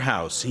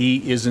warehouse.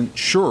 He isn't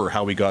sure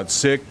how he got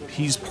sick.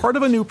 He's part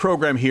of a new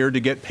program here to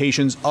get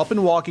patients up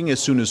and walking as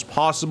soon as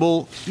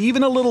possible,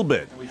 even a little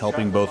bit,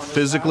 helping both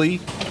physically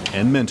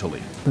and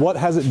mentally. What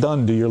has it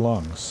done to your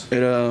lungs?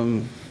 It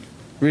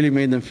really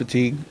made them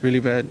fatigue really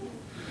bad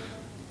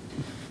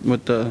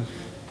with the...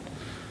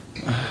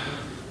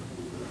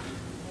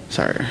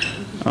 sorry.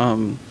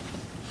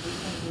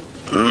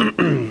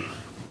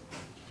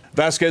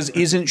 Vasquez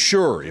isn't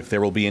sure if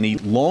there will be any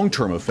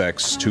long-term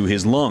effects to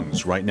his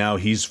lungs. Right now,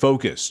 he's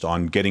focused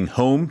on getting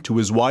home to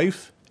his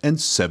wife and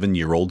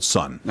 7-year-old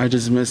son. I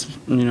just miss,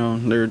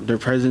 their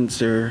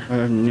presence,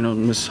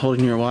 miss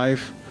holding your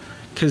wife,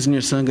 kissing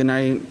your son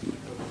goodnight,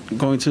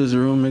 going to his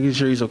room, making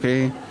sure he's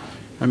okay.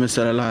 I miss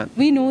that a lot.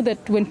 We know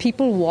that when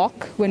people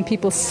walk, when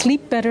people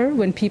sleep better,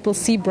 when people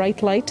see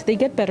bright light, they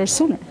get better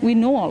sooner. We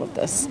know all of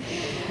this.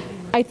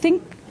 I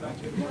think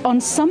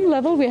on some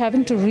level, we're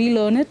having to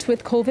relearn it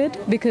with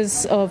COVID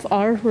because of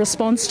our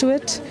response to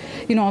it.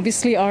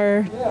 Obviously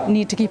our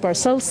need to keep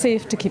ourselves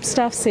safe, to keep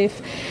staff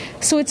safe.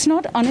 So it's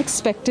not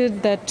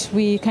unexpected that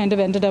we kind of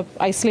ended up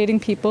isolating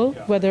people,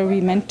 whether we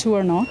meant to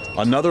or not.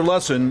 Another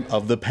lesson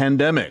of the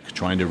pandemic,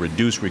 trying to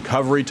reduce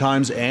recovery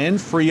times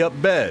and free up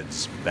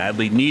beds,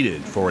 badly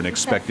needed for an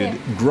expected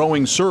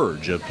growing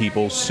surge of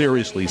people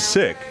seriously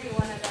sick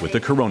with the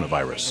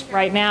coronavirus.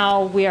 Right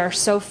now, we are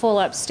so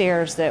full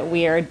upstairs that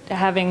we are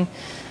having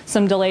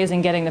some delays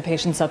in getting the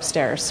patients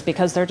upstairs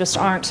because there just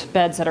aren't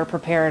beds that are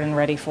prepared and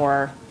ready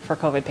for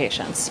COVID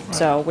patients. Right.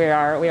 So we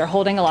are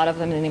holding a lot of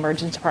them in the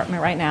emergency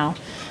department right now.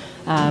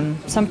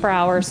 Some for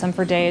hours, some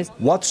for days.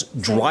 What's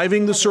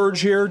driving the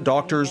surge here?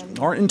 Doctors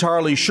aren't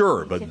entirely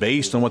sure, but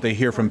based on what they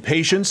hear from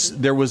patients,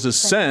 there was a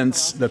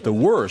sense that the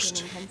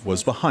worst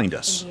was behind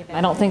us.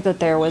 I don't think that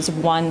there was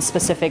one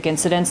specific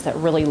incident that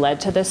really led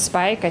to this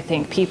spike. I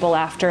think people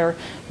after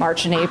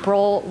March and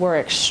April were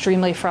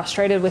extremely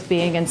frustrated with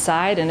being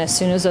inside, and as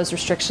soon as those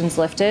restrictions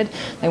lifted,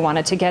 they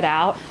wanted to get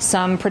out.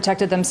 Some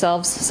protected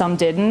themselves, some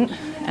didn't.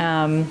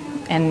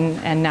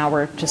 And now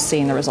we're just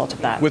seeing the result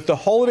of that. With the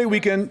holiday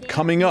weekend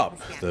coming up,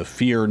 the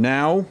fear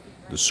now,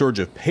 the surge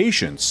of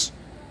patients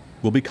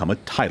will become a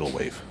tidal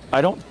wave. I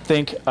don't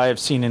think I have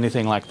seen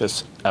anything like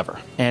this ever.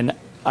 And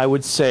I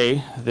would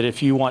say that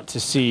if you want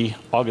to see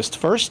August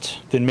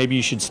 1st, then maybe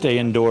you should stay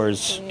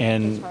indoors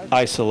and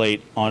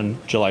isolate on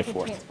July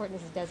 4th.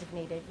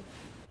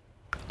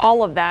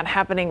 All of that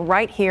happening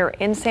right here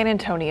in San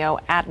Antonio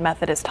at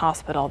Methodist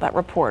Hospital. That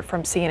report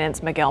from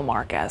CNN's Miguel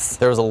Marquez.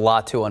 There was a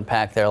lot to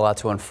unpack there, a lot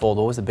to unfold.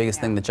 What was the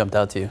biggest thing that jumped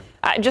out to you?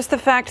 Just the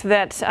fact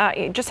that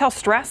just how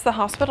stressed the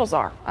hospitals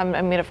are.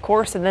 I mean, of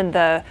course, and then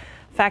the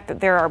The fact that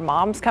there are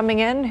moms coming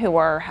in who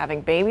are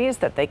having babies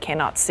that they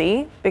cannot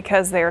see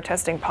because they are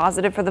testing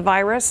positive for the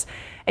virus.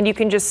 And you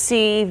can just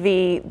see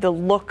the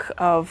look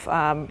of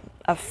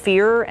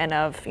fear and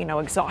of,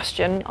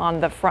 exhaustion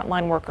on the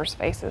frontline workers'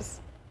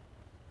 faces.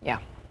 Yeah.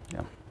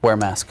 Wear a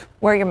mask.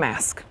 Wear your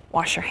mask.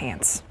 Wash your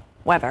hands.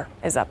 Weather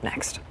is up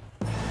next.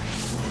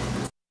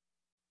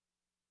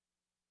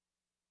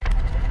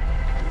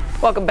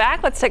 Welcome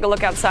back. Let's take a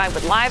look outside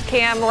with live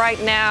cam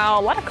right now.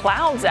 A lot of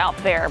clouds out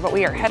there, but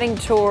we are heading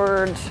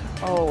toward,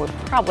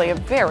 probably a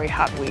very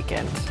hot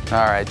weekend.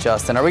 All right,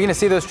 Justin, are we going to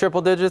see those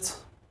triple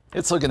digits?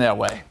 It's looking that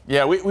way.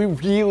 Yeah, we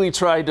really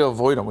tried to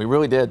avoid them. We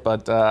really did,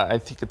 but I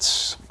think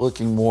it's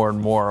looking more and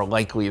more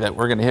likely that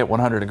we're going to hit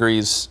 100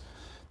 degrees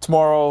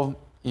tomorrow,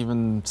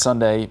 even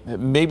Sunday,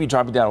 maybe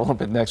dropping down a little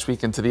bit next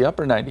week into the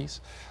upper 90s.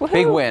 Woo-hoo.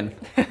 Big win.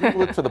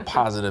 Look for the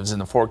positives in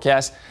the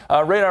forecast.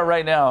 Radar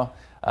right now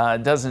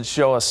doesn't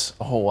show us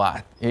a whole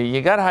lot.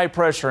 You got high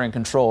pressure and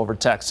control over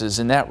Texas,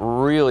 and that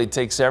really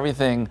takes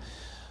everything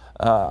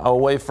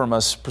away from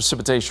us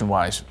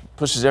precipitation-wise,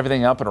 pushes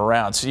everything up and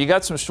around. So you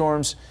got some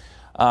storms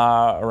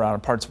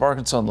around parts of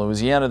Arkansas and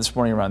Louisiana this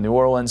morning, around New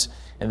Orleans,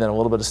 and then a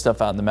little bit of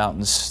stuff out in the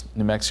mountains,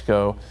 New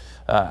Mexico,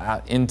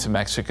 out into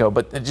Mexico,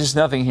 but just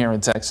nothing here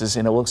in Texas,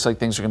 and it looks like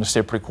things are going to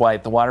stay pretty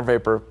quiet. The water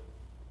vapor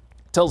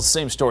tells the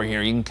same story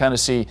here. You can kind of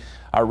see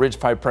our ridge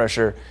pipe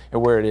pressure and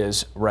where it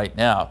is right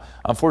now.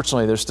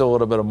 Unfortunately, there's still a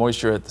little bit of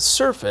moisture at the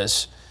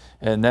surface,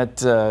 and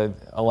that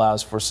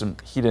allows for some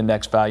heat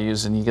index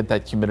values, and you get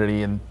that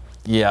humidity, and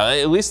yeah,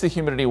 at least the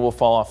humidity will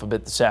fall off a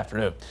bit this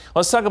afternoon.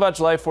 Let's talk about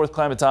July 4th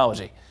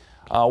climatology.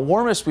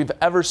 Warmest we've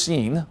ever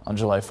seen on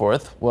July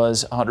 4th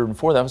was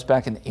 104. That was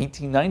back in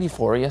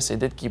 1894. Yes, they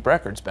did keep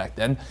records back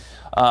then.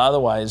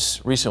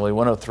 Otherwise, recently,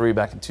 103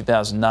 back in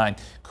 2009.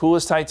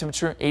 Coolest high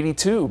temperature,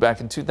 82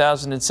 back in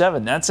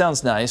 2007. That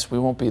sounds nice. We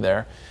won't be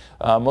there.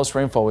 Most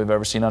rainfall we've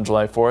ever seen on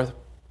July 4th,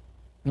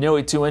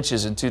 nearly 2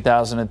 inches in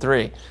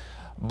 2003.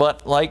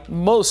 But like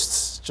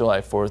most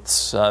July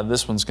 4ths,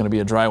 this one's going to be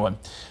a dry one.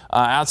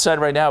 Outside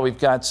right now, we've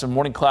got some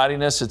morning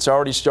cloudiness. It's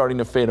already starting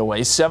to fade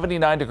away.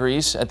 79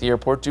 degrees at the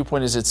airport. Dew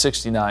point is at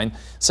 69.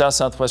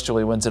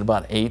 South-southwesterly winds at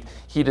about 8.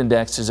 Heat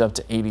index is up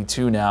to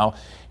 82 now.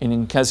 And you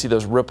can kind of see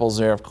those ripples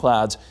there of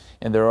clouds,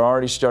 and they're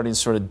already starting to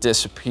sort of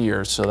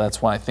disappear. So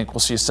that's why I think we'll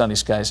see sunny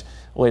skies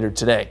later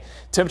today.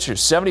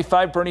 Temperatures,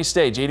 75 Bernie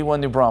Stage,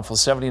 81 New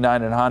Braunfels,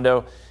 79 in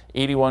Hondo,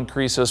 81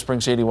 Carrizo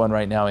Springs, 81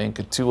 right now in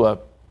Cotulla.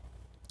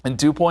 And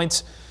dew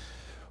points,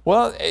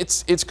 well,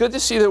 it's good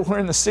to see that we're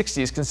in the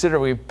 60s,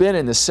 considering we've been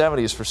in the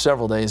 70s for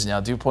several days now.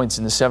 Dew points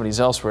in the 70s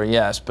elsewhere,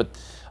 yes, but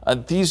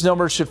these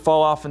numbers should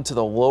fall off into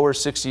the lower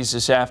 60s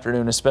this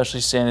afternoon,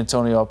 especially San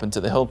Antonio up into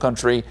the hill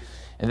country,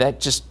 and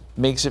that just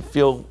makes it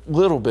feel a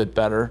little bit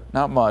better.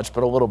 Not much,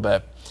 but a little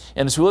bit.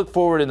 And as we look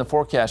forward in the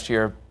forecast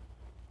here,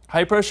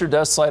 high pressure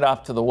does slide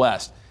off to the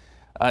west.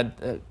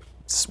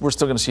 We're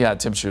still going to see hot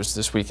temperatures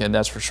this weekend,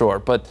 that's for sure.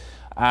 But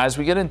as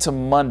we get into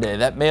Monday,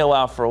 that may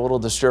allow for a little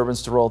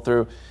disturbance to roll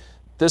through.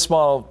 This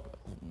model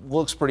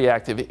looks pretty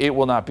active. It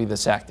will not be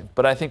this active,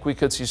 but I think we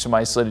could see some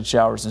isolated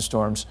showers and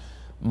storms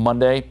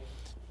Monday.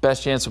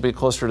 Best chance will be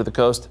closer to the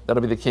coast.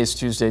 That'll be the case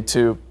Tuesday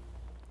too.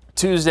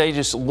 Tuesday,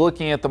 just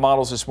looking at the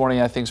models this morning,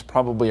 I think is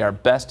probably our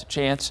best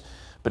chance,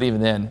 but even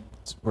then,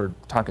 we're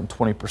talking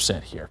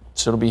 20% here.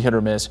 So it'll be hit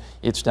or miss.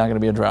 It's not going to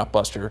be a drought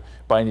buster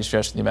by any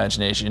stretch of the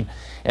imagination.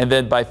 And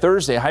then by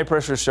Thursday, high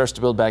pressure starts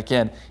to build back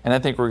in, and I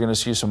think we're going to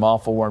see some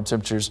awful warm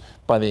temperatures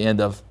by the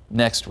end of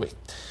next week.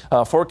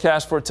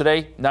 Forecast for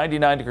today,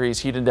 99 degrees,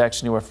 heat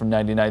index anywhere from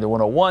 99 to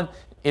 101.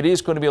 It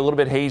is going to be a little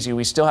bit hazy.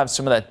 We still have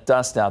some of that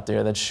dust out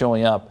there that's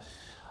showing up.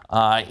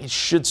 It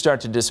should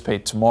start to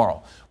dissipate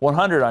tomorrow.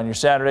 100 on your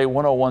Saturday,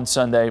 101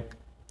 Sunday.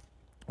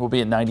 We'll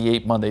be at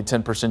 98 Monday,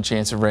 10%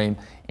 chance of rain,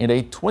 and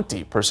a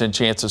 20%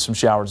 chance of some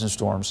showers and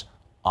storms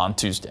on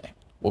Tuesday.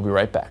 We'll be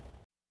right back.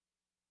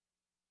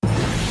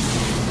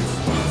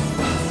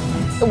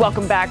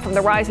 Welcome back. From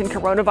the rise in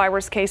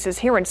coronavirus cases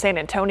here in San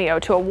Antonio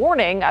to a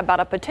warning about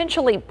a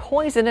potentially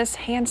poisonous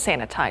hand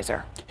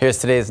sanitizer. Here's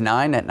today's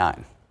 9 at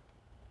 9.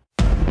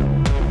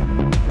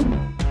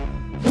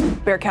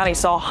 Bexar County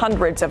saw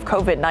hundreds of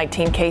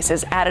COVID-19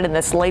 cases added in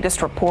this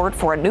latest report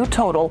for a new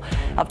total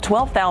of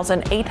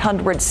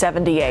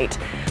 12,878.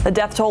 The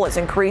death toll has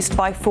increased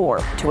by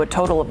 4 to a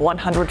total of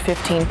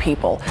 115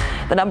 people.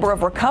 The number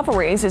of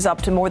recoveries is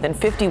up to more than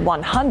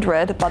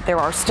 5,100, but there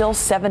are still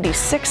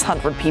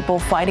 7,600 people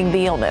fighting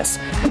the illness.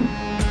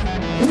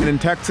 And in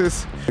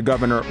Texas, the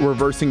governor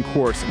reversing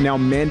course, now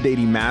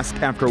mandating masks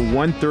after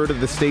 1/3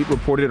 of the state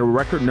reported a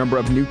record number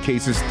of new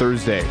cases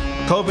Thursday.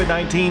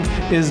 COVID-19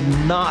 is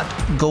not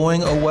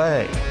going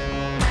away.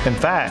 In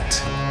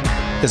fact,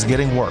 it's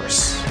getting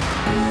worse.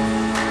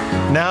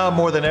 Now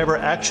more than ever,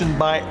 action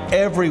by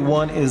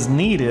everyone is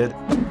needed.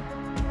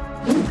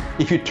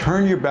 If you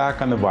turn your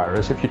back on the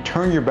virus, if you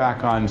turn your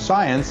back on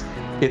science,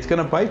 it's going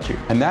to bite you.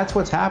 And that's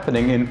what's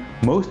happening in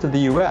most of the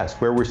U.S.,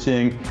 where we're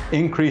seeing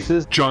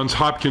increases. Johns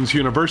Hopkins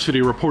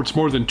University reports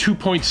more than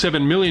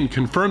 2.7 million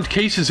confirmed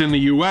cases in the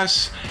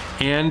U.S.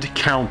 and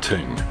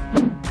counting.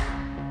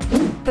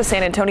 The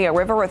San Antonio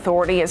River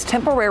Authority is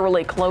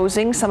temporarily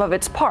closing some of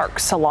its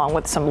parks, along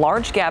with some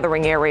large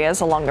gathering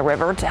areas along the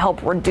river to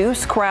help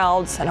reduce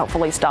crowds and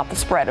hopefully stop the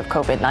spread of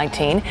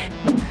COVID-19.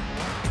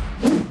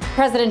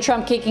 President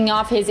Trump kicking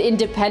off his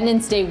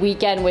Independence Day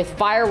weekend with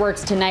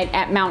fireworks tonight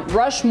at Mount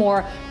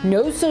Rushmore.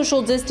 No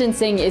social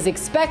distancing is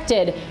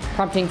expected,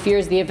 prompting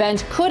fears the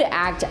event could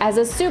act as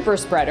a super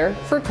spreader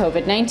for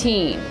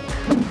COVID-19.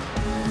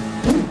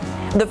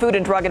 The Food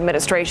and Drug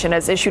Administration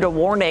has issued a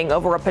warning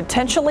over a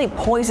potentially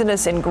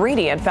poisonous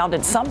ingredient found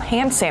in some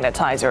hand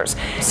sanitizers.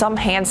 Some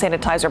hand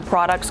sanitizer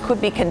products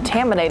could be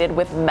contaminated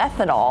with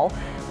methanol,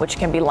 which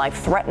can be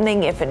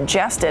life-threatening if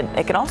ingested.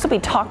 It can also be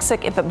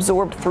toxic if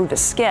absorbed through the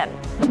skin.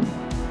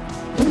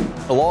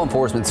 A law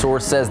enforcement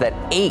source says that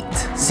 8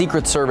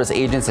 Secret Service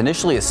agents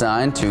initially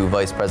assigned to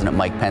Vice President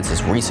Mike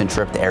Pence's recent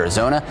trip to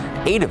Arizona,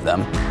 8 of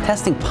them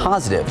testing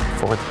positive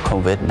for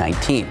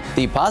COVID-19.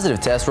 The positive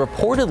test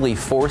reportedly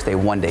forced a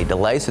one-day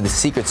delay so the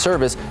Secret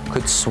Service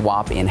could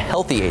swap in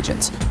healthy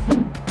agents.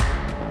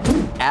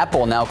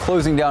 Apple now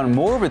closing down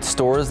more of its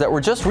stores that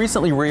were just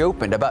recently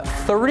reopened. About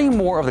 30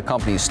 more of the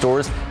company's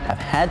stores have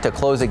had to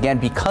close again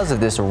because of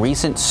this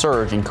recent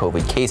surge in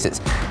COVID cases.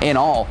 In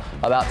all,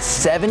 about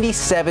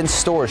 77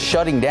 stores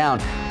shutting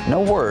down.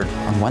 No word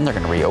on when they're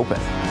going to reopen.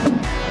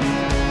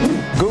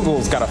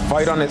 Google's got a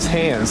fight on its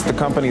hands. The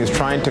company is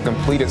trying to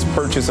complete its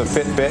purchase of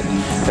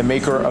Fitbit, the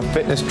maker of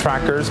fitness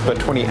trackers, but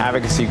 20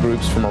 advocacy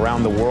groups from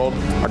around the world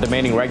are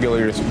demanding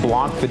regulators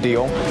block the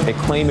deal. They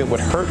claim it would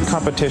hurt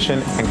competition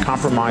and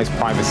compromise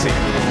privacy.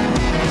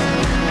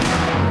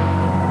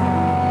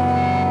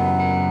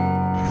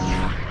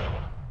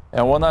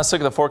 And one last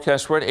look at the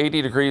forecast. We're at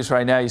 80 degrees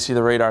right now. You see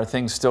the radar.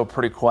 Things still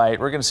pretty quiet.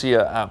 We're going to see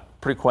a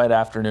pretty quiet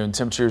afternoon.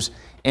 Temperatures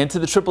into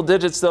the triple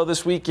digits, though,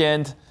 this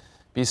weekend.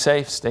 Be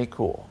safe. Stay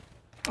cool.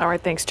 All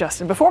right, thanks,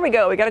 Justin. Before we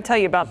go, we got to tell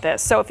you about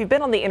this. So if you've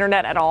been on the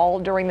internet at all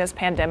during this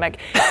pandemic,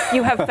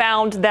 you have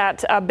found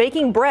that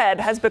baking bread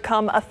has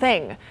become a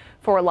thing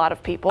for a lot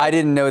of people. I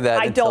didn't know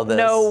that until this.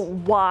 I don't know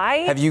why.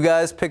 Have you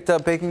guys picked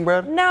up baking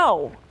bread?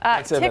 No.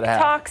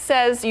 TikTok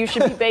says you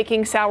should be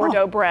baking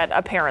sourdough bread,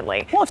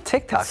 apparently. Well, if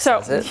TikTok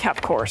says it. Yeah,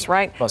 of course,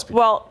 right? Must be.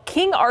 Well,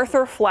 King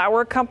Arthur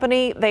Flour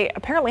Company, they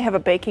apparently have a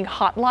baking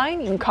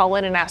hotline. You can call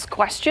in and ask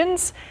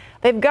questions.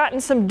 They've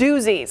gotten some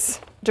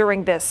doozies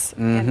during this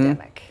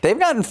pandemic. They've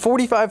gotten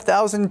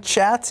 45,000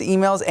 chats,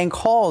 emails, and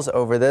calls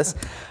over this.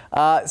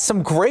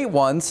 Some great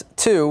ones,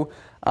 too.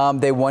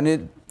 They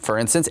wanted, for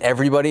instance,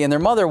 everybody and their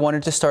mother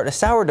wanted to start a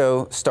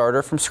sourdough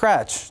starter from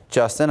scratch.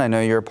 Justin, I know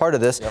you're a part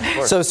of this. Yeah, of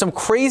course. So some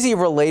crazy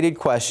related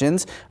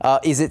questions.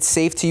 Is it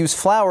safe to use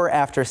flour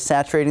after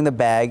saturating the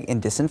bag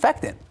in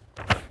disinfectant?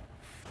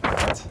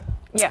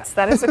 Yes,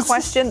 that is a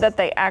question that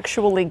they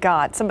actually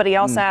got. Somebody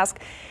else asked,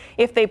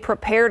 if they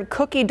prepared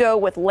cookie dough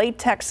with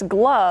latex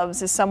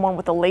gloves, is someone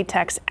with a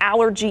latex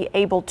allergy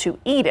able to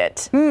eat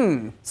it?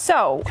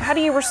 So how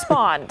do you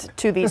respond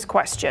to these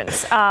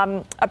questions?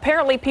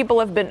 Apparently, people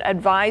have been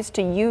advised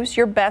to use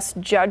your best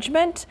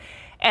judgment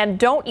and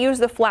don't use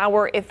the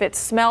flour if it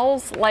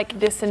smells like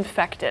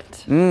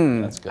disinfectant.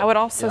 That's good. I would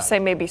also say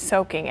maybe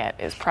soaking it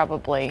is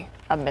probably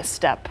a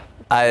misstep.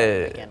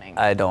 I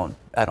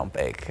don't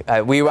bake.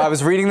 I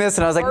was reading this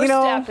and I was like, First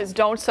step is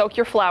don't soak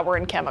your flour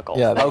in chemicals.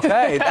 Yeah,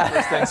 okay.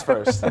 First things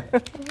first.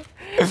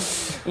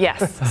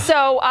 Yes.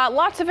 So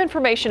lots of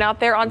information out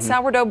there on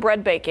sourdough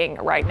bread baking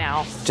right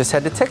now. Just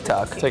head to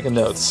TikTok. Taking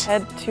notes.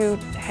 Head to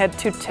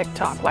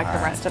TikTok like the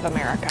rest of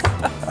America.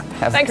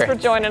 Thanks for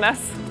joining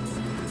us.